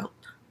about hope.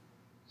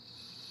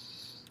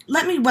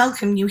 Let me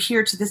welcome you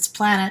here to this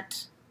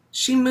planet.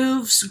 She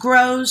moves,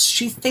 grows,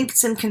 she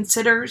thinks and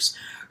considers.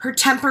 Her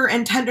temper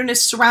and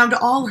tenderness surround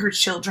all her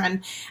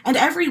children, and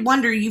every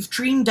wonder you've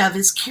dreamed of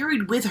is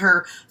carried with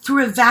her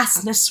through a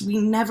vastness we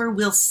never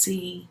will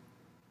see.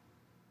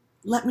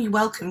 Let me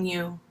welcome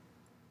you,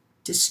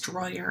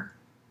 destroyer,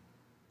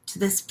 to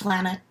this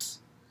planet,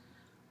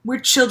 where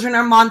children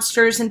are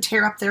monsters and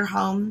tear up their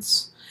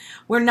homes,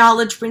 where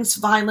knowledge brings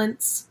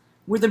violence,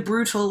 where the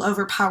brutal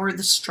overpower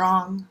the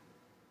strong.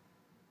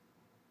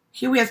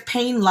 Here we have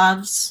pain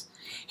loves.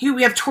 Here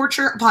we have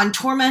torture upon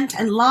torment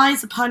and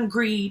lies upon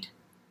greed.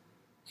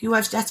 Here we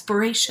have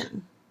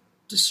desperation,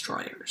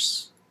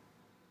 destroyers.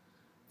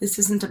 This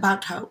isn't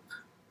about hope.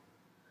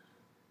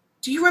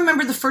 Do you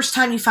remember the first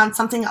time you found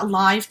something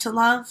alive to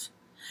love?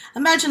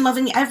 Imagine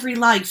loving every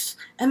life.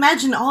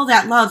 Imagine all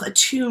that love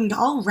attuned,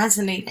 all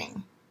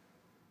resonating.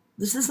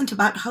 This isn't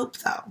about hope,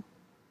 though.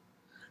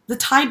 The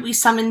tide we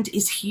summoned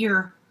is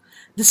here.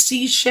 The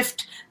seas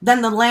shift,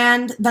 then the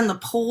land, then the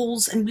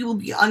poles, and we will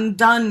be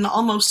undone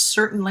almost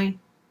certainly.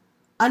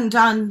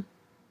 Undone,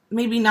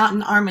 maybe not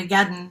in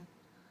Armageddon,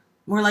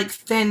 more like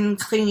thin,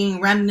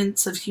 clinging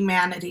remnants of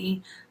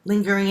humanity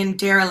lingering in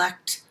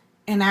derelict,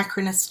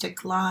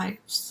 anachronistic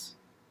lives.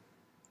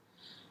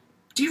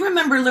 Do you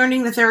remember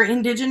learning that there are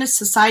indigenous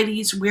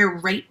societies where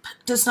rape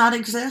does not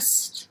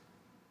exist?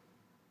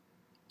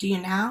 Do you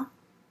now?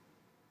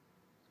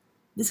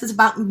 This is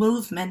about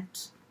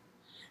movement.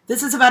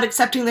 This is about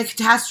accepting the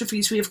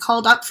catastrophes we have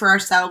called up for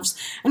ourselves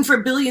and for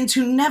billions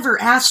who never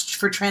asked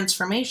for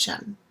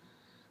transformation.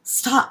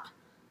 Stop.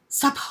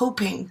 Stop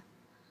hoping.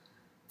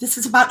 This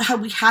is about how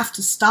we have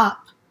to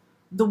stop.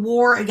 The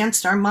war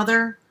against our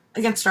mother,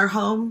 against our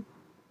home,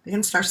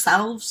 against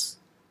ourselves.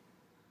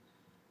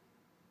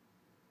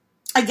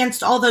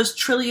 Against all those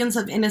trillions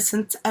of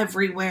innocents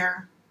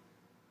everywhere.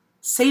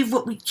 Save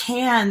what we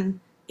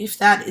can if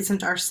that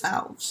isn't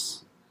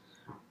ourselves.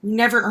 We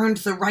never earned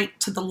the right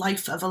to the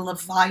life of a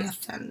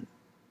Leviathan.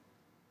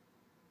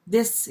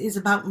 This is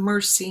about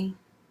mercy.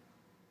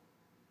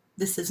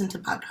 This isn't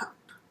about hope.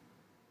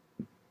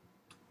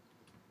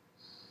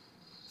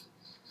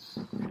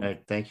 All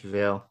right, thank you,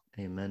 Vale.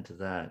 Amen to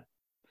that.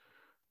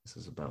 This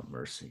is about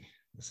mercy.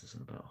 This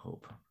isn't about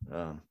hope.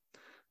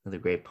 Another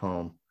great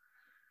poem,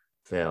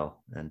 Vale,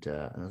 and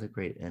another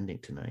great ending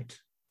tonight.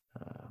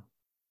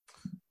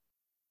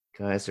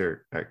 Guys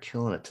are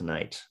killing it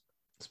tonight,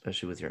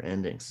 especially with your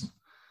endings.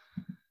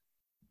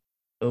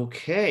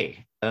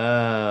 Okay,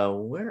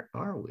 where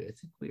are we? I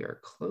think we are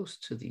close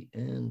to the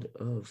end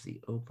of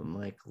the open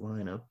mic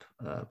lineup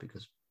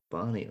because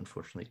Bonnie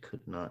unfortunately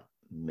could not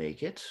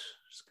make it.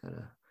 Just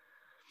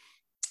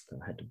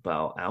had to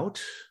bow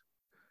out.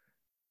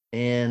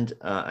 And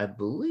I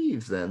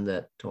believe then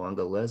that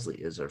Tawanda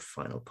Leslie is our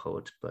final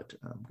poet, but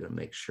I'm going to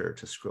make sure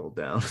to scroll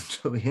down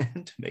until the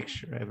end to make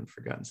sure I haven't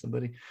forgotten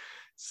somebody.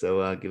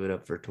 So give it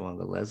up for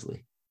Tawanda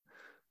Leslie.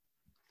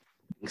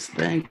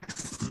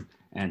 Thanks.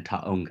 And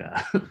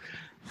Taonga.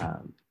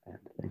 And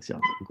thanks, y'all.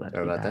 I'm glad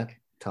to be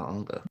back.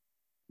 Taonga.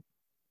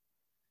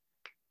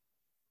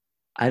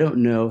 I don't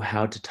know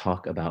how to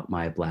talk about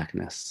my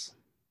Blackness.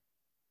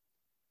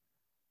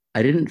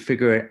 I didn't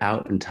figure it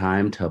out in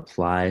time to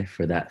apply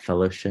for that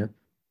fellowship.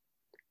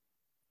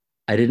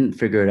 I didn't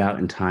figure it out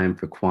in time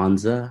for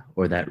Kwanzaa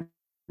or that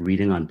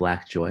reading on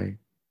Black joy.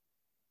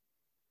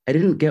 I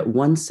didn't get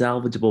one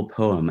salvageable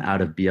poem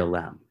out of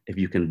BLM, if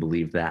you can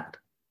believe that.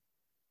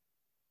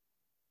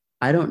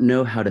 I don't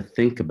know how to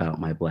think about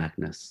my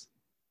Blackness.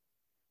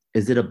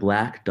 Is it a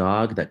black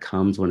dog that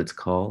comes when it's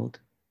called?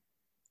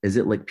 Is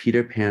it like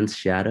Peter Pan's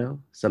shadow,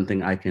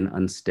 something I can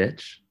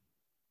unstitch?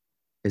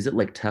 Is it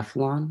like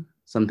Teflon,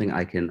 something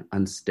I can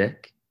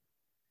unstick?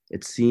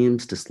 It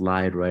seems to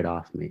slide right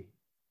off me.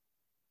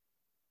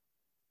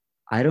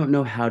 I don't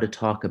know how to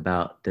talk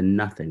about the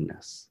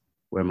nothingness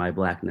where my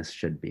Blackness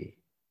should be.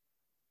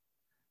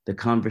 The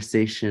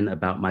conversation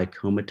about my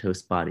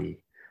comatose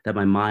body that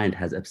my mind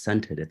has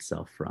absented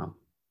itself from.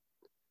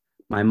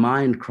 My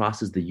mind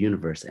crosses the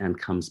universe and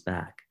comes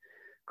back,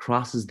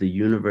 crosses the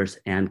universe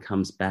and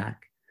comes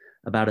back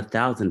about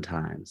 1,000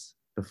 times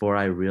before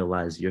I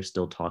realize you're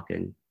still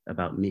talking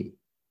about me.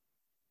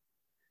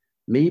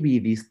 Maybe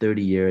these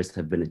 30 years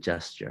have been a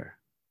gesture.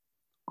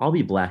 I'll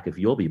be black if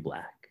you'll be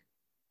black,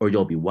 or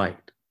you'll be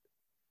white.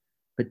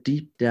 But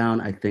deep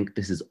down, I think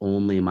this is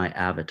only my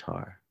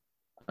avatar,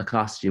 a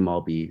costume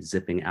I'll be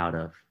zipping out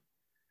of,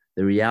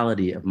 the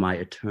reality of my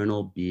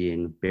eternal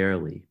being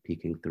barely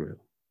peeking through.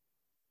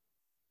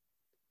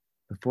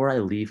 Before I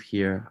leave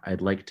here,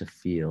 I'd like to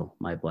feel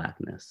my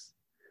Blackness.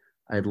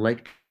 I'd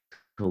like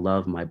to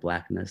love my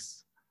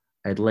Blackness.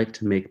 I'd like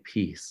to make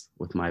peace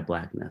with my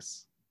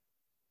Blackness.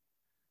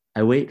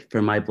 I wait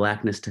for my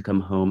Blackness to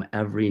come home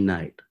every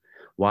night,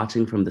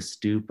 watching from the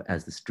stoop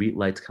as the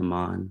streetlights come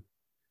on.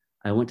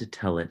 I want to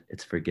tell it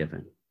it's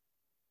forgiven.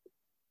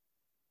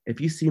 If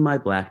you see my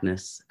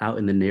Blackness out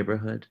in the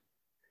neighborhood,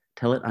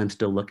 tell it I'm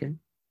still looking.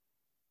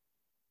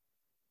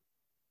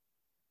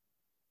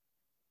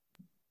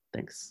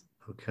 Thanks.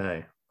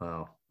 Okay.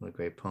 Wow. What a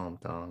great poem,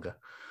 Taonga.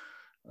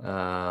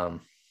 A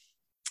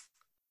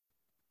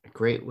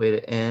great way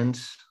to end.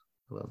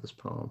 I love this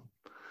poem.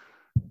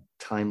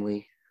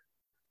 Timely,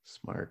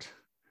 smart,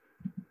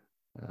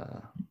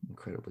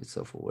 incredibly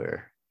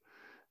self-aware.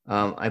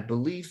 I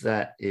believe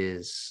that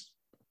is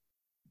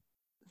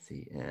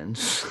the end.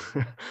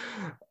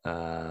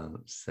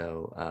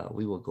 So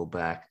we will go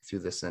back through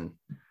this. And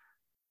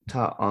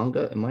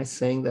Taonga, am I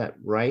saying that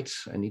right?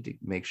 I need to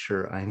make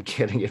sure I'm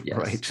getting it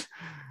right.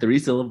 3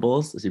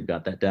 syllables, so you've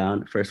got that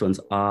down. First one's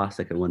ah,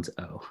 second one's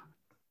o.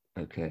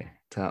 Okay,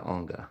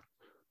 Taonga,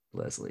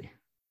 Leslie.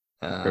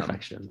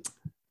 Perfection.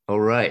 All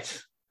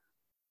right.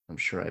 I'm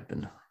sure I've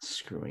been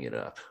screwing it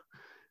up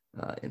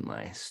in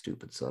my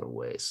stupid subtle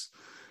ways.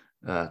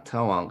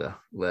 Taonga,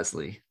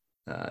 Leslie,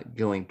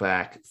 going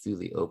back through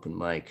the open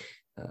mic,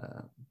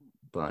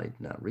 Bonnie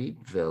did not read,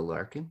 Vale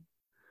Larkin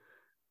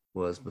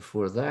was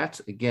before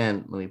that.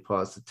 Again, let me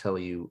pause to tell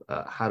you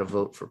how to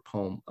vote for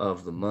Poem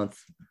of the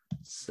Month,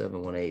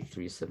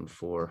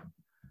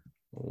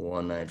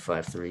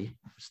 718-374-1953.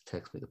 Just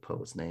text me the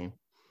poet's name,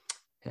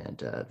 and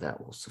that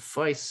will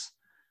suffice.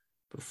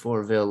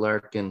 Before Vale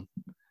Larkin,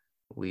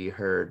 we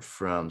heard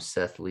from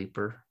Seth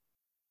Leeper.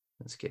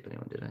 Didn't skip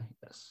anyone, did I?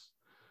 Yes.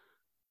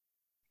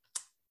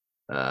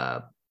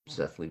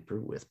 Seth Leeper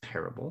with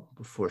Parable.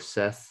 Before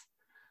Seth,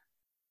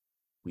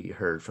 we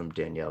heard from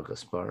Danielle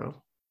Gasparo.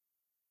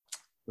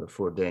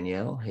 Before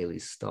Danielle, Haley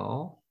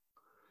Stahl.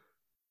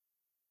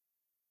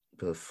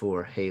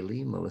 Before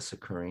Haley, Melissa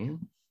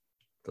Korean,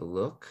 The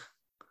Look.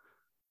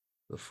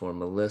 Before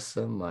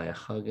Melissa, Maya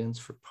Huggins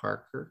for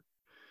Parker.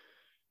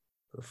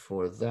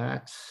 Before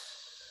that,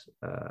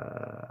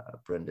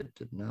 Brenda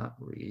did not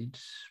read.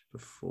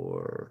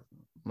 Before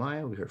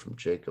Maya, we heard from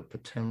Jacob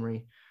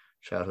Patemri,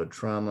 Childhood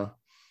Trauma.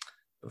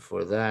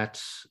 Before that,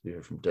 we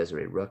heard from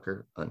Desiree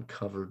Rucker,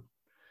 Uncovered.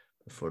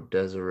 Before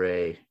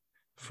Desiree,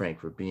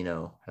 Frank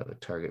Rubino, Have a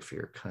Target for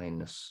Your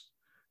Kindness,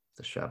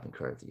 the shopping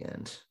cart at the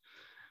end.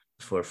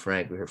 Before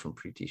Frank, we heard from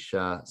Preeti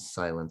Shah,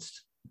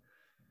 Silenced.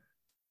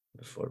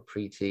 Before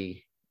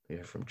Preeti, we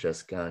heard from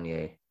Jess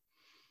Gagne.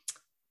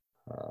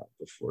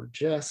 Before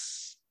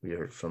Jess, we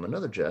heard from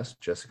another Jess,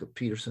 Jessica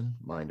Peterson,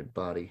 Mind and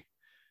Body,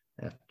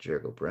 after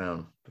Jericho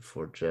Brown.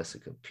 Before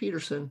Jessica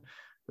Peterson,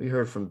 we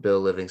heard from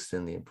Bill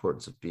Livingston, The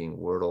Importance of Being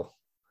Wordle.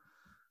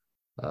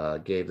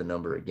 Gave the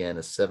number again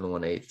as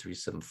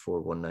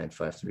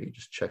 718-374-1953.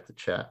 Just check the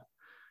chat,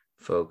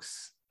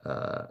 folks.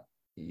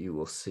 You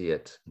will see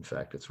it. In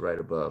fact, it's right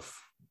above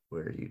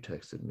where you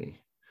texted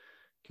me,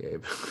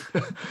 Gabe.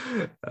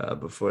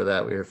 Before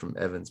that, we heard from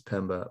Evans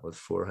Pemba with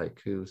 4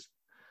 haikus.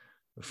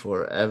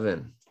 Before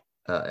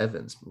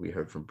Evans, we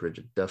heard from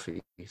Bridget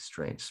Duffy,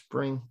 Strange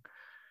Spring.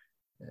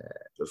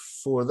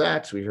 Before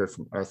that, we heard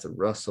from Arthur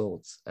Russell,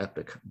 it's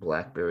Epic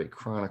Blackberry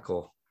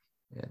Chronicle.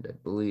 And I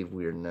believe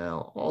we are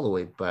now all the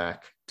way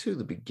back to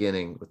the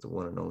beginning with the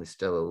one and only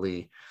Stella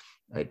Lee.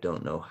 I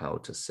Don't Know How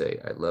to Say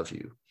I Love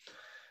You.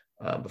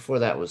 Before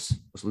that was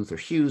Luther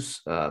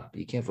Hughes.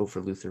 You can't vote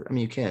for Luther. I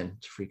mean, you can.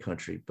 It's a free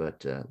country,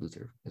 but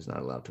Luther is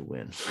not allowed to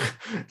win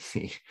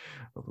the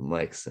open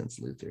mic since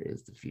Luther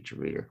is the feature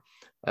reader.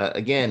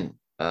 Again,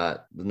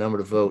 the number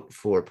to vote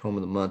for Poem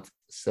of the Month,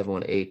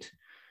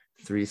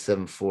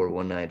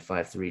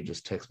 718-374-1953.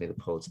 Just text me the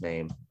poet's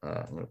name.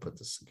 I'm going to put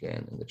this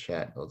again in the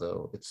chat,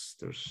 although it's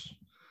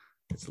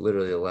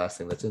literally the last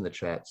thing that's in the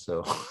chat,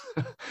 so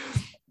I'm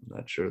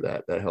not sure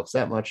that helps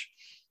that much.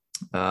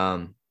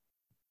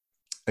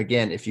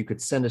 Again, if you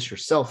could send us your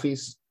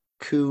selfies,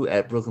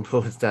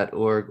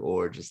 coup@brooklynpoets.org,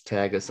 or just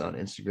tag us on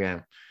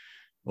Instagram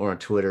or on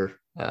Twitter,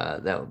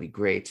 that would be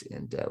great.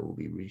 And we'll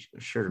be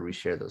sure to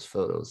reshare those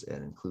photos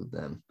and include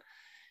them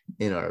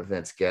in our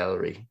events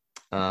gallery.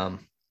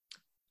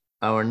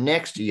 Our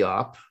next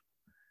YOP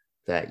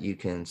that you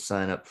can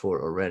sign up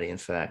for already, in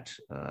fact,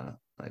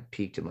 I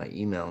peeked at my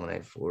email and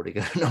I've already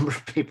got a number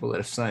of people that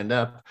have signed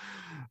up,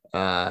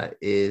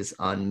 is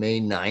on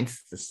May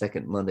 9th, the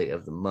second Monday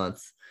of the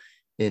month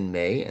in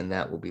May, and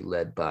that will be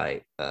led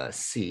by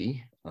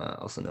C,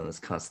 also known as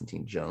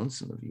Constantine Jones.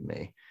 Some of you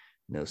may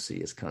know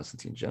C as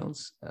Constantine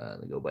Jones.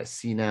 They go by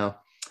C now,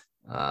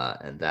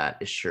 and that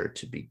is sure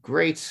to be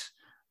great.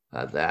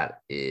 That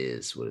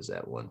is,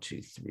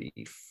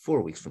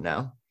 4 weeks from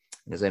now.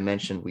 And as I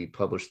mentioned, we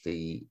published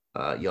the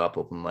YOP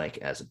Open Mic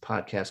as a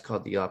podcast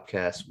called the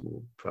YOPcast.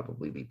 We'll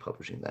probably be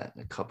publishing that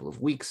in a couple of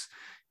weeks.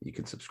 You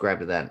can subscribe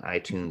to that in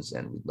iTunes,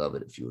 and we'd love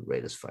it if you would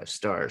rate us 5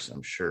 stars.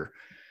 I'm sure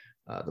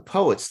the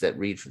poets that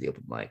read for the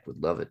open mic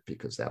would love it,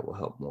 because that will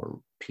help more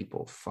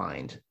people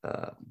find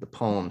the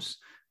poems.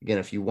 Again,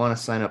 if you want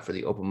to sign up for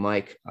the open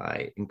mic,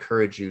 I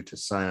encourage you to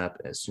sign up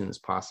as soon as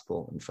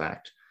possible. In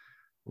fact,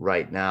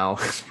 right now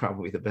is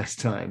probably the best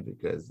time,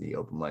 because the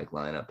open mic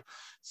lineup,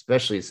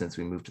 especially since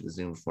we moved to the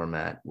Zoom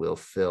format, will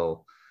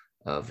fill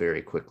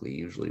very quickly,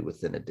 usually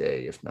within a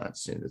day, if not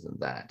sooner than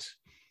that.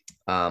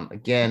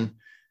 Again,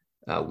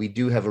 we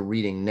do have a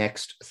reading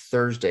next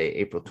Thursday,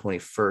 April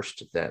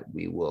 21st, that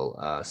we will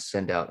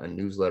send out a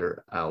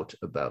newsletter out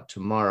about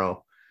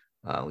tomorrow.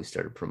 We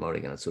started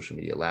promoting it on social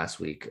media last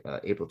week.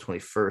 April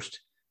 21st,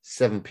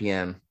 7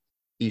 p.m.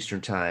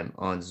 Eastern Time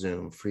on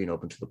Zoom, free and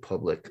open to the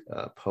public.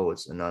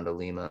 Poets Ananda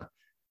Lima,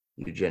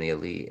 Eugenia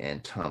Lee,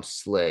 and Tom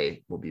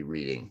Slay will be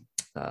reading,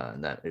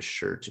 and that is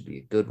sure to be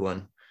a good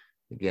one.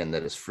 Again,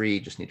 that is free.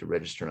 Just need to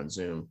register on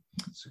Zoom.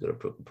 So go to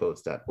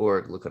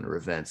brooklynpoets.org, look under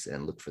events,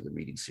 and look for the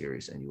reading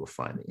series, and you will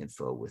find the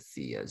info with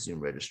the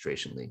Zoom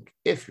registration link.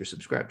 If you're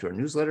subscribed to our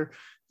newsletter,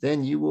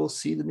 then you will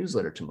see the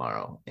newsletter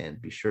tomorrow.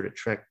 And be sure to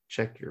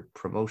check your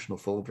promotional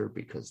folder,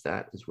 because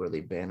that is where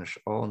they banish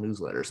all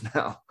newsletters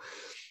now.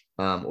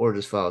 Or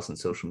just follow us on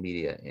social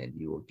media, and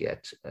you will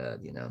get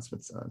the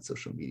announcements on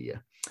social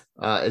media.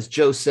 As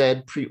Joe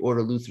said,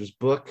 pre-order Luther's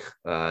book.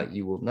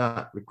 You will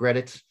not regret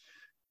it.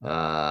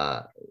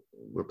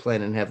 We're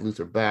planning to have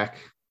Luther back.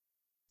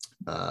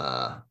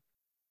 I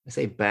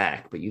say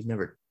back, but you've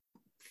never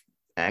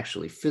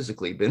actually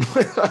physically been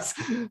with us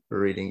for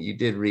reading. You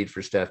did read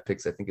for Staff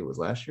Picks, I think it was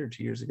last year,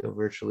 2 years ago,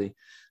 virtually.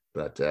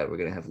 But we're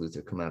going to have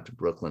Luther come out to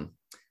Brooklyn,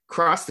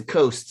 cross the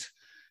coast,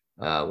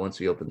 once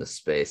we open this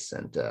space.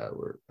 And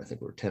I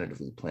think we're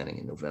tentatively planning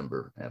in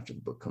November after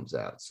the book comes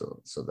out.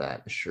 So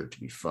that is sure to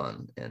be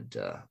fun. And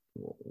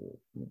we'll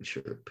be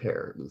sure to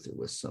pair Luther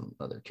with some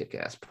other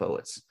kick-ass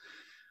poets.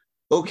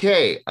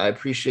 Okay, I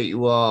appreciate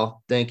you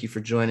all. Thank you for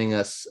joining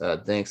us.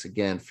 Thanks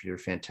again for your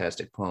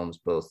fantastic poems,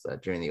 both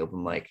during the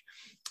open mic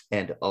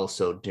and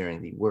also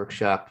during the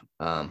workshop.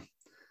 I'm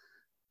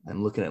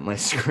looking at my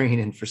screen,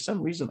 and for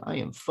some reason I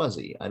am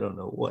fuzzy. I don't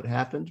know what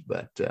happened,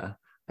 but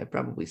I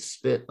probably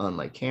spit on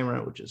my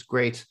camera, which is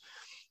great.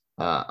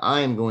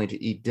 I am going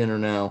to eat dinner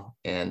now,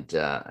 and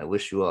I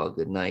wish you all a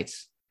good night.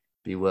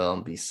 Be well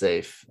and be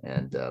safe,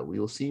 and we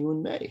will see you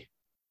in May.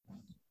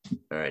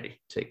 All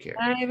righty, take care.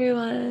 Bye,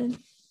 everyone.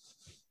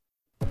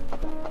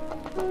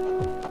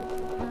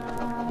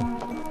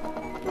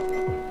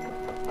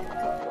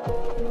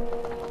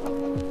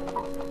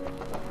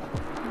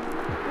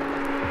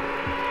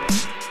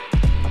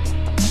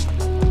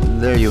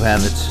 There you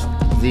have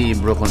it, the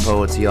Brooklyn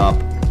Poets YOP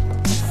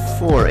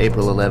for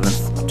April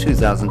 11th,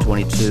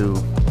 2022.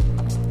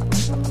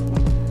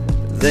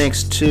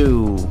 Thanks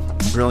to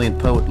brilliant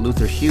poet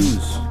Luther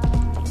Hughes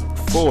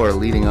for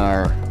leading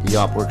our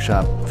YOP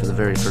workshop for the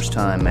very first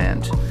time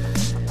and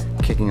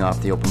kicking off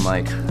the open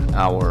mic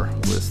hour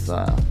with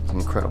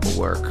incredible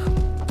work.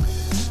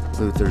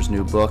 Luther's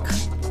new book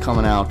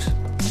coming out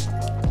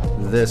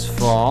this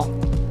fall,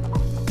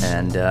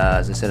 and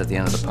as I said at the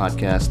end of the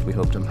podcast, we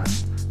hope to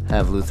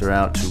have Luther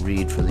out to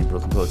read for the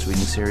Brooklyn Poets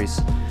reading series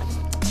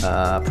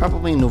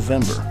probably in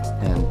November,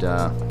 and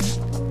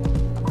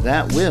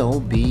that will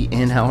be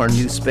in our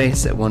new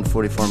space at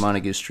 144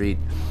 Montague Street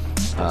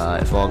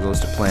if all goes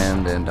to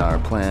plan. And our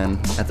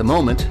plan at the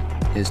moment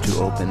is to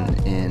open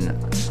in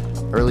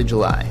early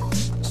July.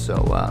 So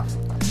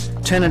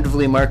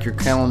tentatively mark your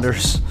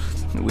calendars.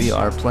 We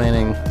are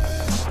planning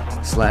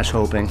 /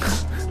 hoping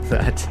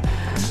that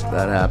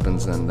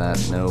happens, and that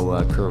no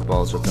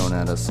curveballs are thrown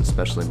at us,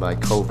 especially by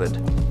COVID.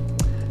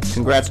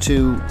 Congrats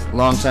to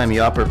longtime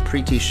Yopper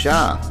Preeti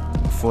Shah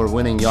for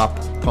winning Yop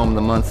Poem of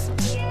the Month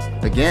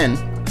again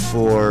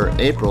for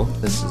April.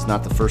 This is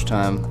not the first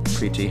time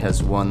Preeti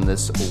has won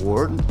this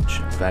award.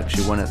 In fact,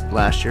 she won it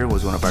last year,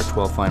 was one of our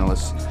 12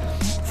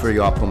 finalists for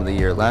Yop Poem of the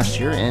Year last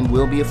year, and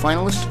will be a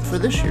finalist for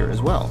this year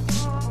as well.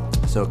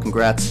 So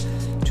congrats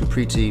to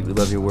Preeti. We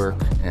love your work,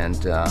 and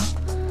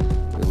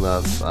we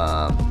love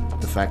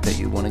the fact that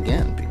you won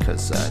again,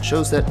 because it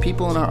shows that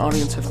people in our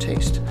audience have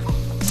taste.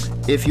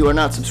 If you are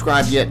not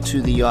subscribed yet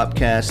to the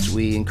Yopcast,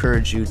 we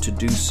encourage you to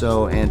do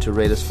so and to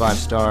rate us 5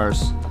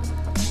 stars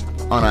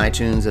on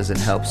iTunes, as it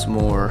helps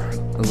more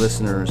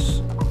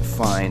listeners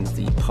find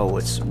the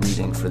poets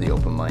reading for the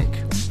open mic.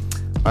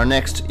 Our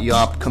next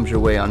Yop comes your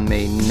way on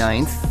May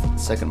 9th,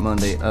 second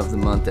Monday of the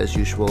month as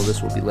usual.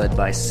 This will be led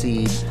by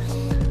C.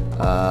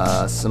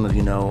 Some of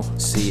you know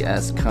C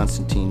as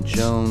Constantine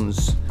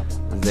Jones.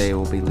 They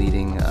will be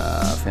leading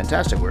a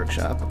fantastic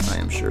workshop, I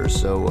am sure.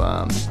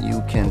 So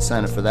you can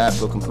sign up for that,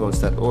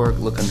 brooklynpoets.org.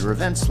 Look under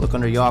events, look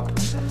under Yop.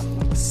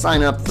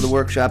 Sign up for the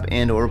workshop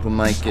and or open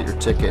mic. Get your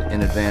ticket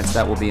in advance.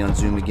 That will be on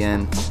Zoom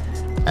again,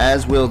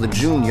 as will the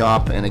June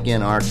Yop. And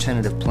again, our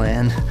tentative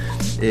plan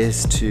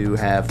is to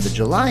have the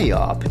July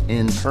Yop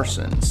in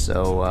person.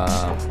 So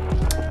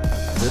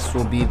this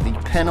will be the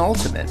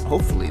penultimate,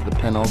 hopefully the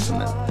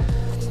penultimate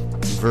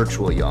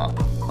virtual Yop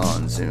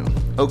on Zoom.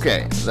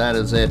 Okay, that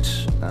is it.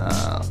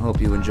 Hope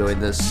you enjoyed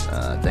this.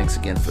 Thanks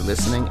again for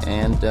listening,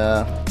 and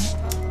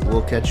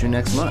we'll catch you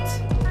next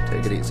month.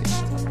 Take it easy.